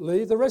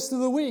desperately the rest of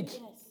the week.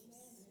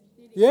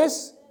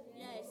 Yes?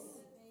 Yes.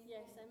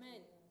 Yes. Amen.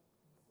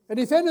 And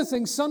if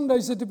anything,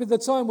 Sundays are to be the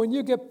time when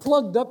you get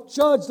plugged up,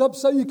 charged up,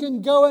 so you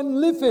can go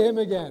and live for him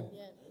again.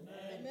 Yeah.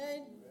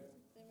 Amen.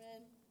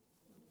 Amen.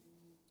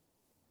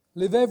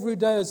 Live every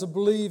day as a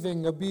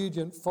believing,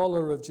 obedient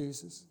follower of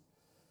Jesus.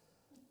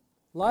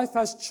 Life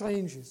has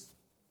changes.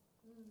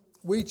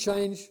 We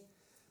change,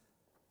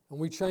 and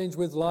we change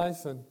with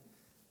life. And,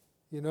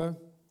 you know,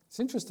 it's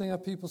interesting how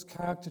people's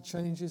character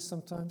changes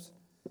sometimes.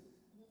 I've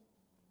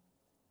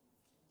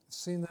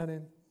seen that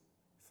in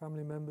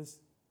family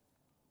members.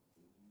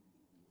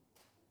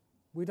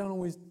 We don't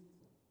always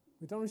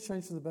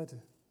change for the better.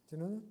 Do you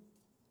know that?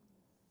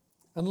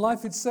 And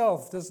life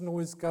itself doesn't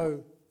always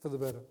go for the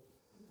better.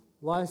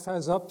 Life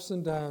has ups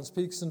and downs,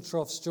 peaks and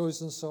troughs, joys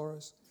and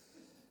sorrows.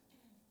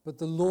 But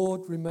the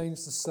Lord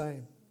remains the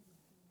same.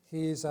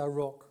 He is our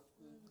rock.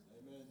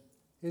 Amen.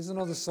 Here's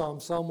another psalm,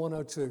 Psalm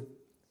 102.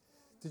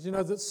 Did you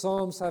know that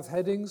psalms have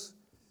headings,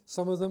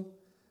 some of them?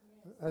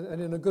 And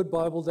in a good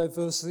Bible, they're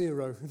verse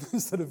 0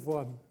 instead of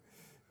 1.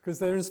 Because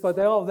they're inspired,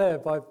 they are there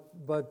by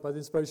the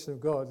inspiration of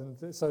God.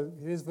 And so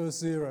here's verse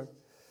 0.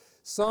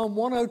 Psalm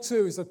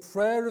 102 is a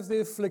prayer of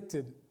the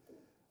afflicted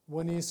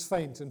when he is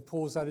faint and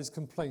pours out his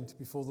complaint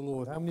before the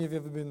Lord. How many of you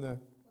have ever been there?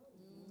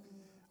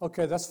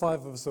 Okay, that's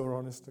 5 of us who are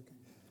honest. Okay.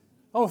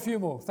 Oh, a few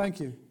more. Thank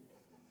you.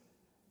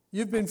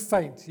 You've been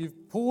faint.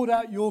 You've poured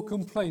out your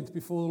complaint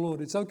before the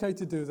Lord. It's okay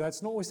to do that.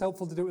 It's not always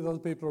helpful to do it with other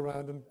people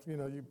around and, you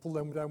know, you pull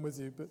them down with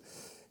you. But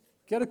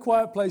get a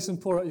quiet place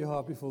and pour out your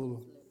heart before the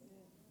Lord.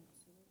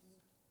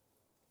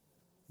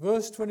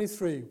 Verse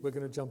 23, we're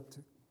going to jump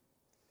to.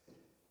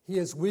 He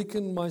has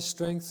weakened my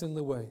strength in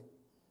the way.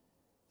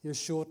 He has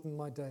shortened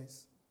my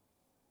days.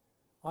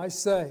 I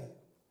say,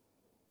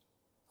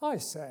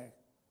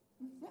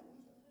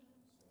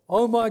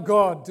 oh my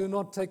God, do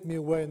not take me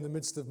away in the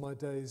midst of my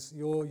days.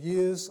 Your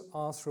years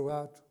are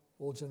throughout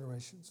all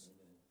generations.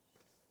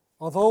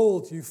 Of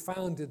old you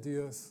founded the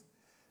earth,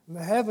 and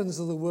the heavens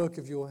are the work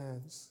of your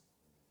hands.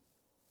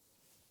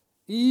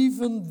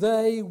 Even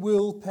they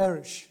will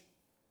perish,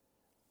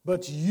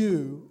 but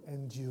you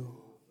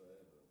endure.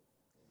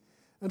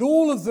 And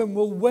all of them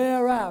will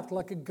wear out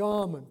like a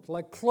garment,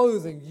 like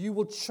clothing. You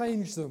will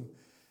change them,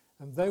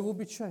 and they will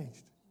be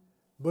changed.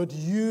 But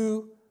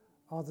you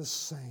are the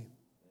same,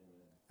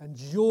 and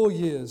your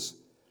years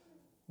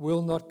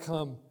will not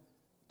come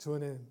to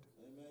an end.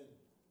 Amen.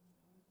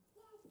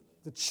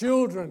 The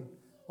children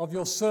of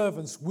your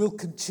servants will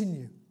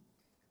continue,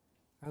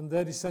 and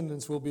their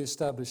descendants will be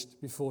established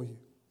before you.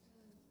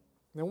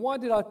 Now, why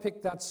did I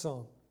pick that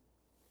psalm?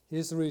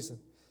 Here's the reason.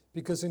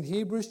 Because in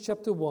Hebrews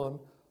chapter 1,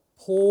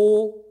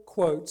 Paul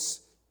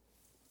quotes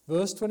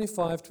verse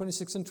 25,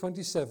 26, and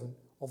 27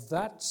 of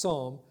that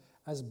psalm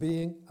as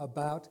being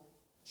about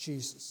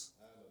Jesus.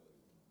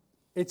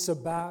 It's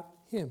about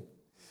him.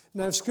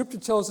 Now, if Scripture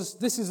tells us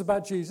this is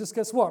about Jesus,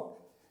 guess what?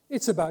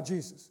 It's about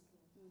Jesus.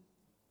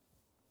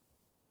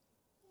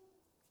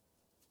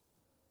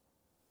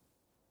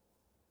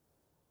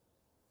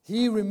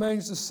 He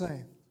remains the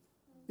same.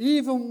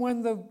 Even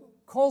when the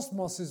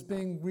cosmos is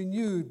being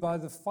renewed by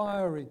the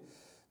fiery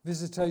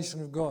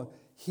visitation of God,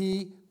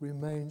 he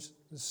remains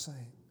the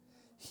same.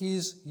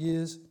 His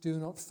years do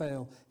not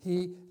fail.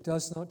 He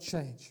does not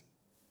change.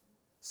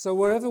 So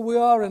wherever we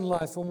are in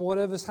life and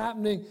whatever's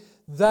happening,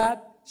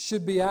 that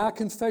should be our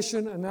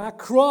confession and our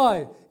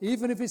cry,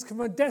 even if it's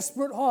from a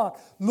desperate heart.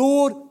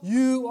 Lord,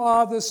 you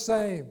are the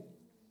same.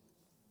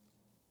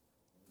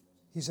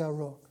 He's our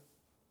rock.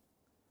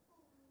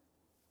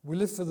 We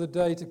live for the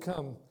day to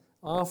come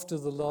after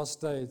the last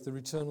day, the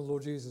return of the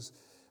Lord Jesus,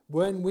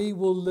 when we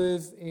will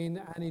live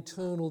in an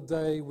eternal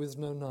day with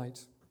no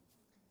night,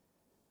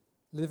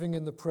 living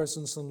in the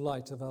presence and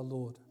light of our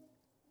Lord.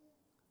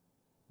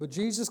 But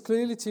Jesus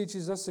clearly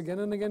teaches us again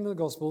and again in the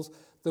Gospels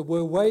that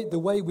the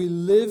way we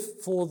live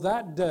for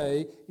that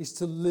day is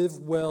to live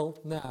well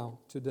now,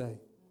 today.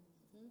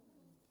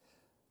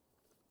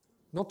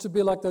 Not to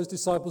be like those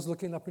disciples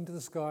looking up into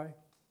the sky.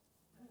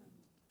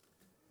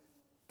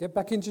 Get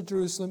back into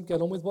Jerusalem,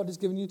 get on with what he's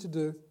given you to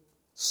do.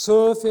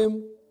 Serve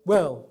him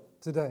well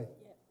today.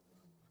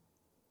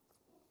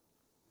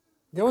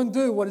 Go and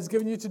do what he's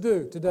given you to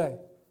do today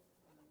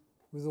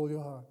with all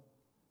your heart.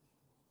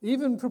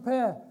 Even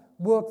prepare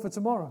work for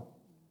tomorrow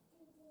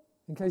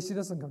in case he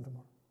doesn't come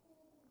tomorrow.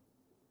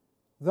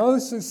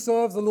 Those who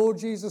serve the Lord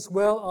Jesus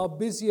well are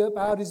busy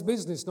about his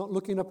business, not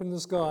looking up in the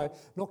sky,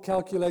 not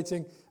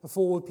calculating a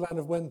forward plan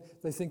of when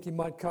they think he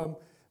might come.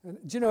 And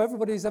do you know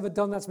everybody who's ever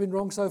done that's been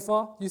wrong so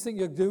far? You think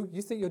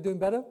you're doing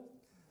better?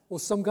 Or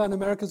some guy in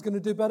America's going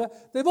to do better?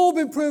 They've all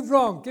been proved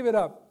wrong. Give it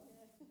up.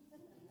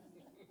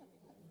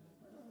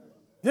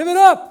 Give it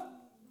up.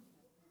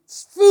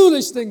 It's a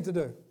foolish thing to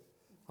do.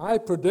 I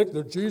predict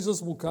that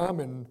Jesus will come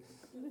and...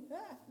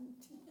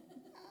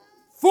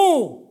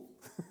 Fool!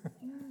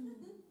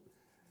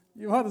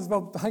 You might as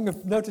well hang a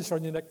notice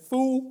on your neck.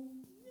 Fool!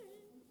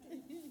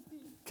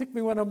 Kick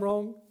me when I'm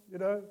wrong. You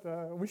know,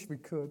 I wish we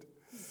could.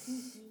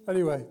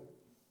 Anyway.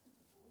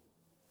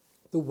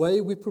 the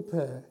way we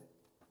prepare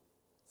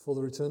for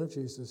the return of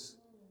Jesus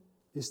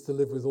is to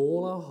live with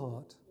all our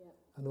heart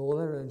and all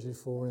our energy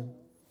for him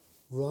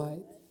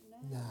right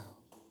now.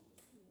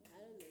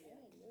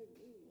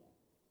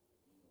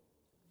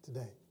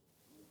 Today.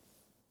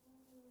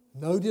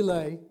 No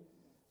delay,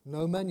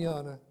 no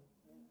mañana.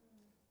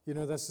 You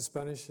know, that's the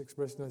Spanish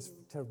expression. That's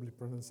terribly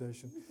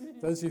pronunciation.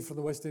 Those of you from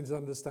the West Indies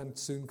understand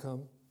soon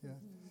come. Yeah.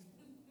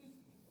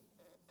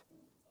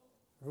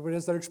 Everybody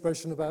has their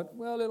expression about,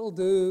 well, it'll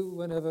do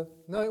whenever.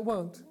 No, it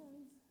won't.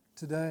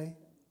 Today.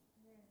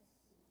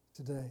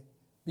 Today.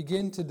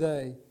 Begin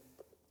today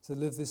to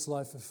live this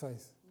life of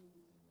faith.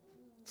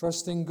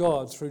 Trusting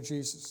God through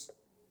Jesus.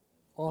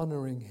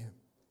 Honoring him.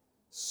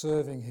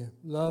 Serving him.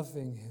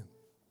 Loving him.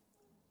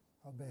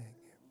 Obeying him.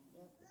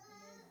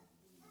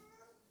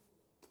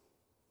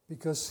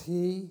 Because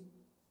he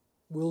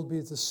will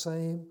be the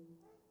same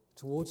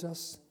towards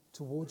us,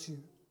 towards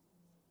you.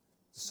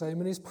 The same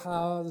in his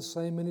power, the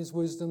same in his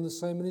wisdom, the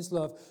same in his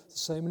love, the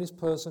same in his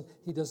person.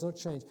 He does not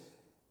change.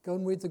 Go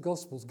and read the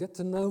Gospels. Get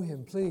to know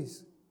him,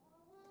 please.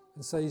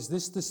 And say, is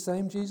this the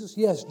same Jesus?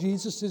 Yes,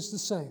 Jesus is the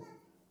same.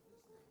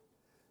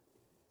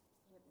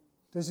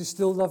 Does he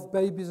still love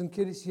babies and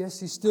kiddies? Yes,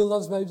 he still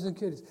loves babies and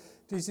kiddies.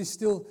 Is he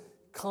still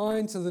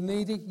kind to the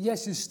needy?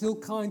 Yes, he's still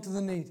kind to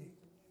the needy.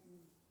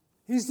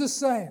 He's the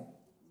same.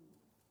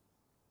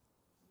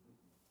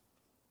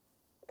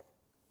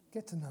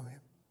 Get to know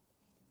him.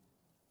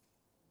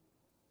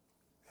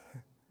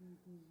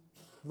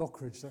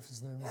 Lockridge, that's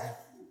his name, isn't it?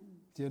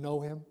 Do you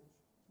know him?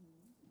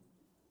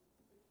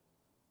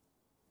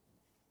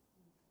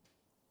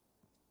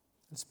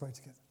 Let's pray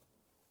together.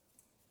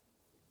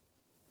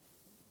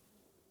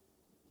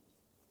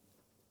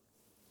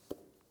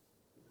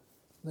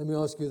 Let me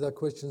ask you that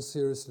question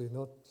seriously,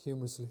 not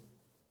humorously.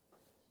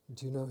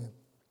 Do you know him?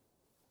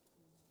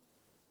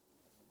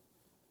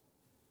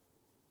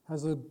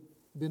 Has there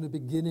been a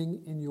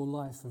beginning in your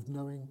life of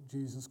knowing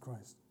Jesus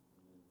Christ?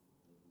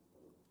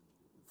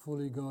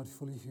 Fully God,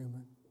 fully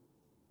human.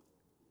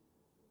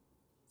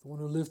 The one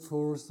who lived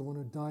for us, the one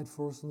who died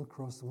for us on the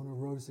cross, the one who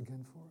rose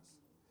again for us.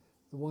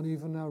 The one who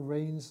even now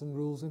reigns and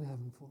rules in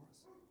heaven for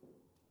us.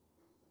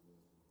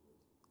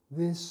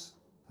 This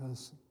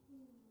person,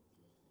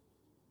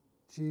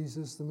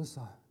 Jesus the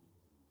Messiah.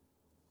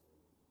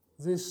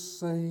 This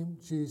same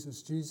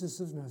Jesus,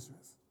 Jesus of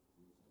Nazareth.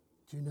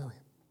 Do you know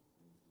him?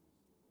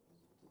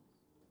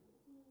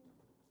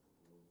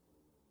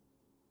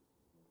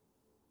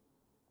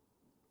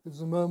 There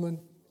was a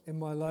moment in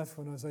my life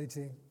when I was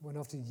 18, when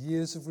after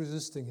years of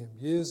resisting him,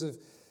 years of,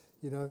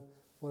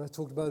 what I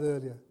talked about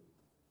earlier,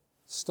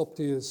 stopped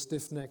ears,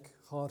 stiff neck,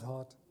 hard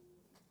heart,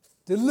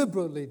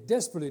 deliberately,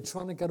 desperately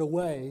trying to get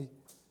away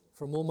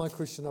from all my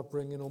Christian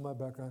upbringing, all my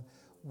background,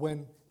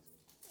 when,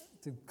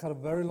 to cut a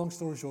very long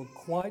story short,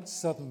 quite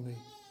suddenly,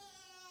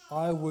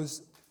 I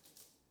was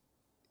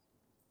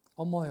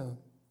on my own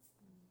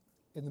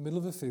in the middle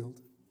of a field,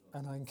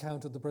 and I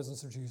encountered the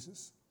presence of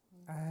Jesus,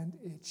 and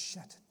it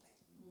shattered me.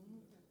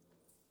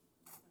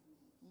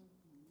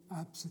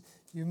 Absolutely.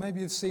 You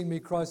maybe have seen me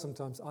cry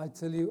sometimes. I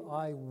tell you,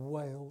 I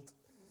wailed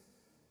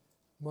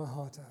my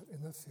heart out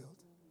in that field.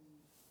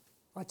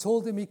 I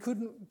told him he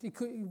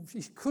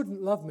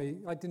couldn't love me.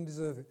 I didn't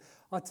deserve it.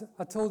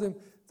 I told him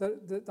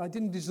that I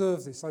didn't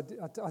deserve this. I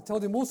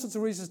told him all sorts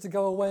of reasons to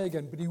go away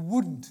again, but he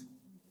wouldn't.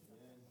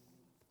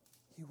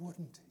 He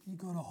wouldn't. He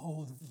got a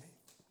hold of me.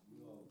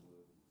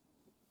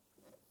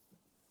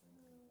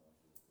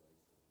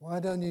 Why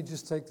don't you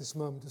just take this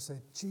moment to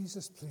say,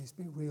 Jesus, please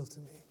be real to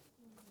me.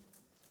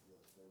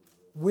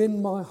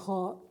 Win my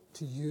heart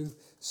to you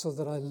so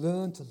that I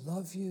learn to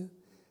love you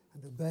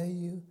and obey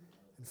you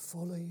and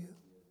follow you.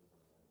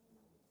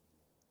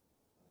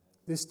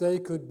 This day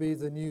could be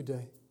the new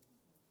day.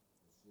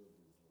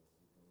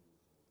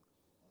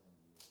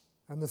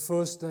 And the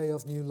first day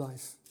of new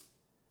life,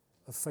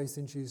 of faith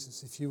in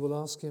Jesus. If you will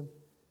ask him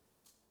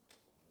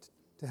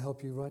to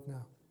help you right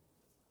now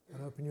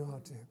and open your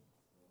heart to him.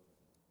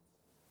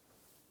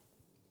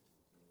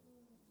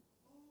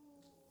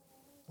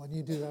 Why don't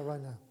you do that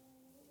right now?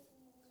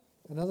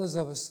 And others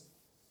of us,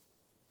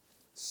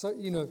 so,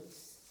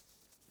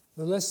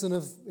 the lesson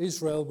of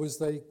Israel was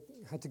they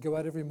had to go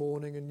out every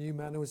morning and new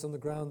manna was on the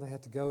ground. They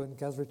had to go and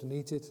gather it and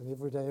eat it, and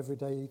every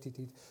day, eat it.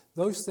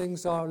 Those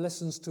things are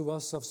lessons to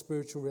us of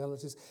spiritual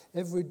realities.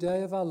 Every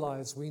day of our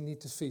lives, we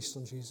need to feast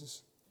on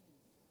Jesus.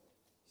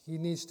 He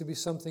needs to be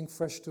something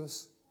fresh to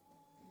us.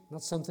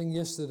 Not something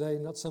yesterday,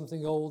 not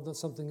something old, not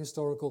something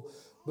historical,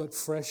 but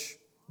fresh,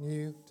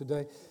 new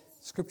today.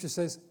 Scripture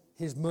says,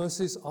 his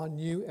mercies are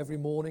new every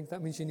morning.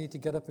 That means you need to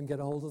get up and get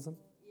a hold of them.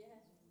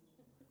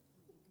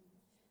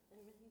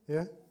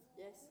 Yeah?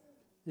 Yes.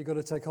 You've got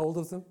to take hold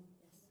of them. Yes.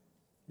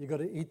 You've got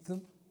to eat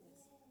them.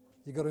 Yes.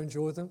 You've got to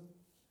enjoy them.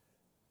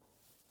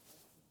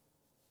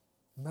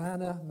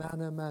 Manna,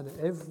 manna, manna.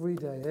 Every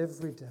day,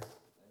 every day.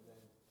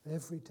 Amen.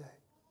 Every day.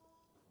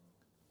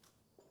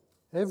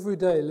 Every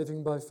day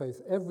living by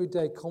faith. Every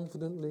day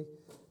confidently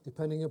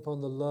depending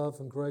upon the love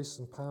and grace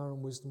and power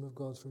and wisdom of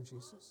God through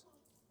Jesus.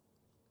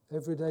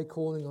 Every day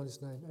calling on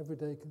his name. Every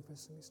day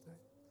confessing his name.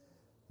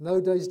 No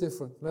day's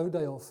different. No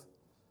day off.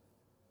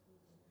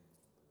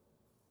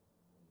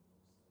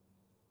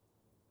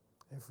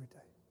 Every day.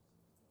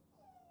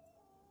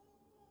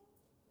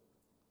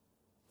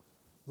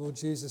 Lord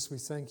Jesus, we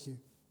thank you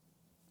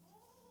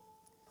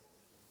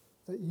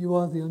that you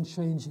are the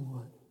unchanging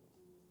one.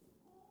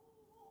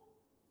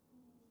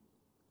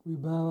 We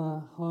bow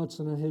our hearts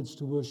and our heads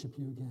to worship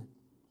you again.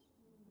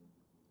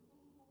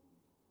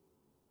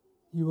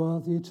 You are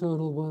the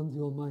eternal one,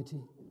 the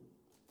Almighty,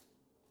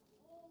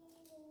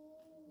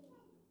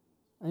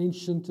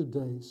 Ancient of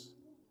Days.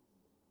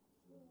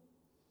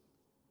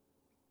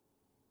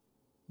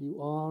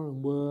 You are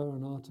and were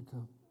and are to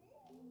come.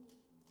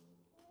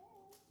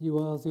 You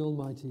are the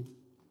Almighty,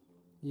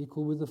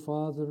 equal with the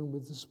Father and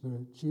with the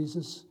Spirit.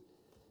 Jesus,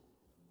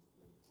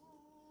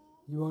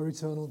 you are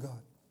eternal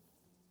God.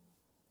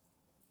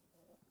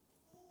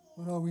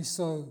 But are we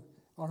so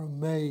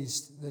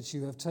amazed that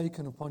you have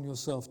taken upon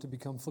yourself to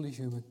become fully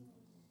human,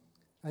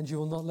 and you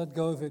will not let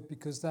go of it,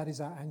 because that is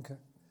our anchor,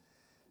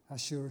 our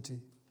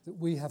surety, that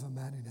we have a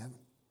man in heaven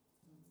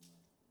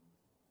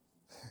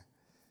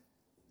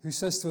who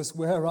says to us,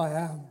 where I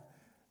am,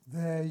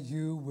 there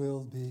you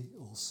will be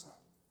also.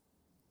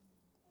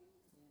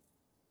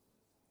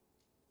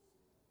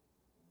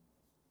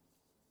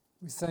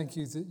 We thank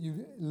you that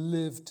you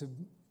live to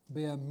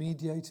be our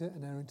mediator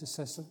and our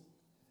intercessor,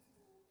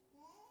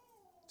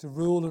 to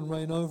rule and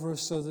reign over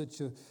us, so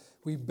that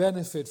we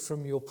benefit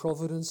from your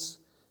providence,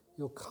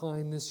 your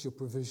kindness, your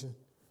provision,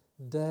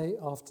 day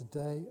after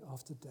day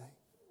after day.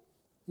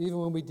 Even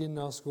when we didn't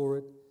ask for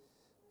it,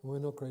 we're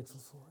not grateful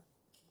for it.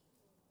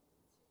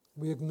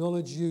 We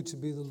acknowledge you to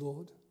be the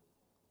Lord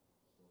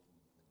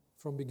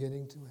from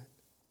beginning to end.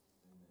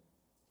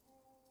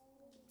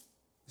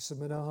 We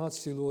submit our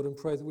hearts to you, Lord, and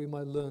pray that we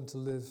might learn to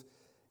live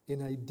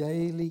in a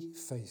daily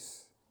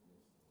faith.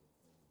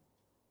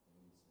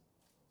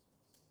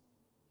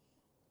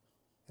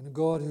 And a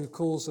God who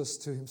calls us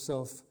to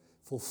himself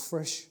for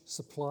fresh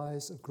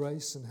supplies of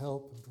grace and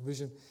help and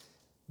provision,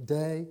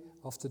 day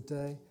after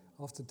day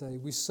after day.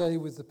 We say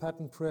with the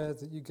pattern prayer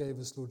that you gave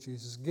us, Lord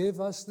Jesus,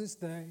 give us this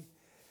day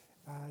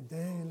our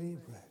daily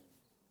bread.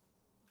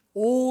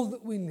 All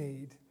that we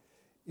need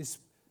is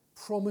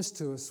promised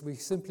to us. We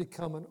simply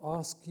come and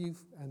ask you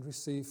and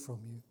receive from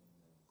you.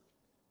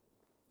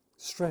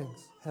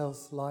 Strength,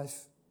 health,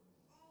 life,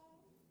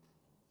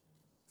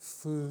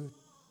 food,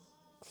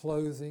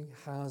 clothing,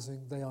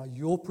 housing, they are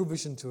your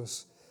provision to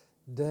us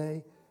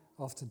day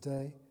after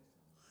day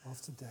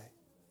after day.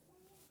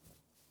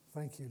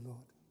 Thank you, Lord.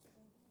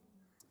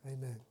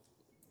 Amen.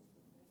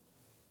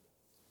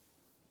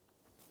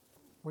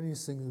 Why don't you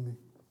sing with me?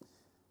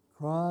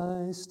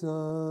 Christ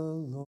alone.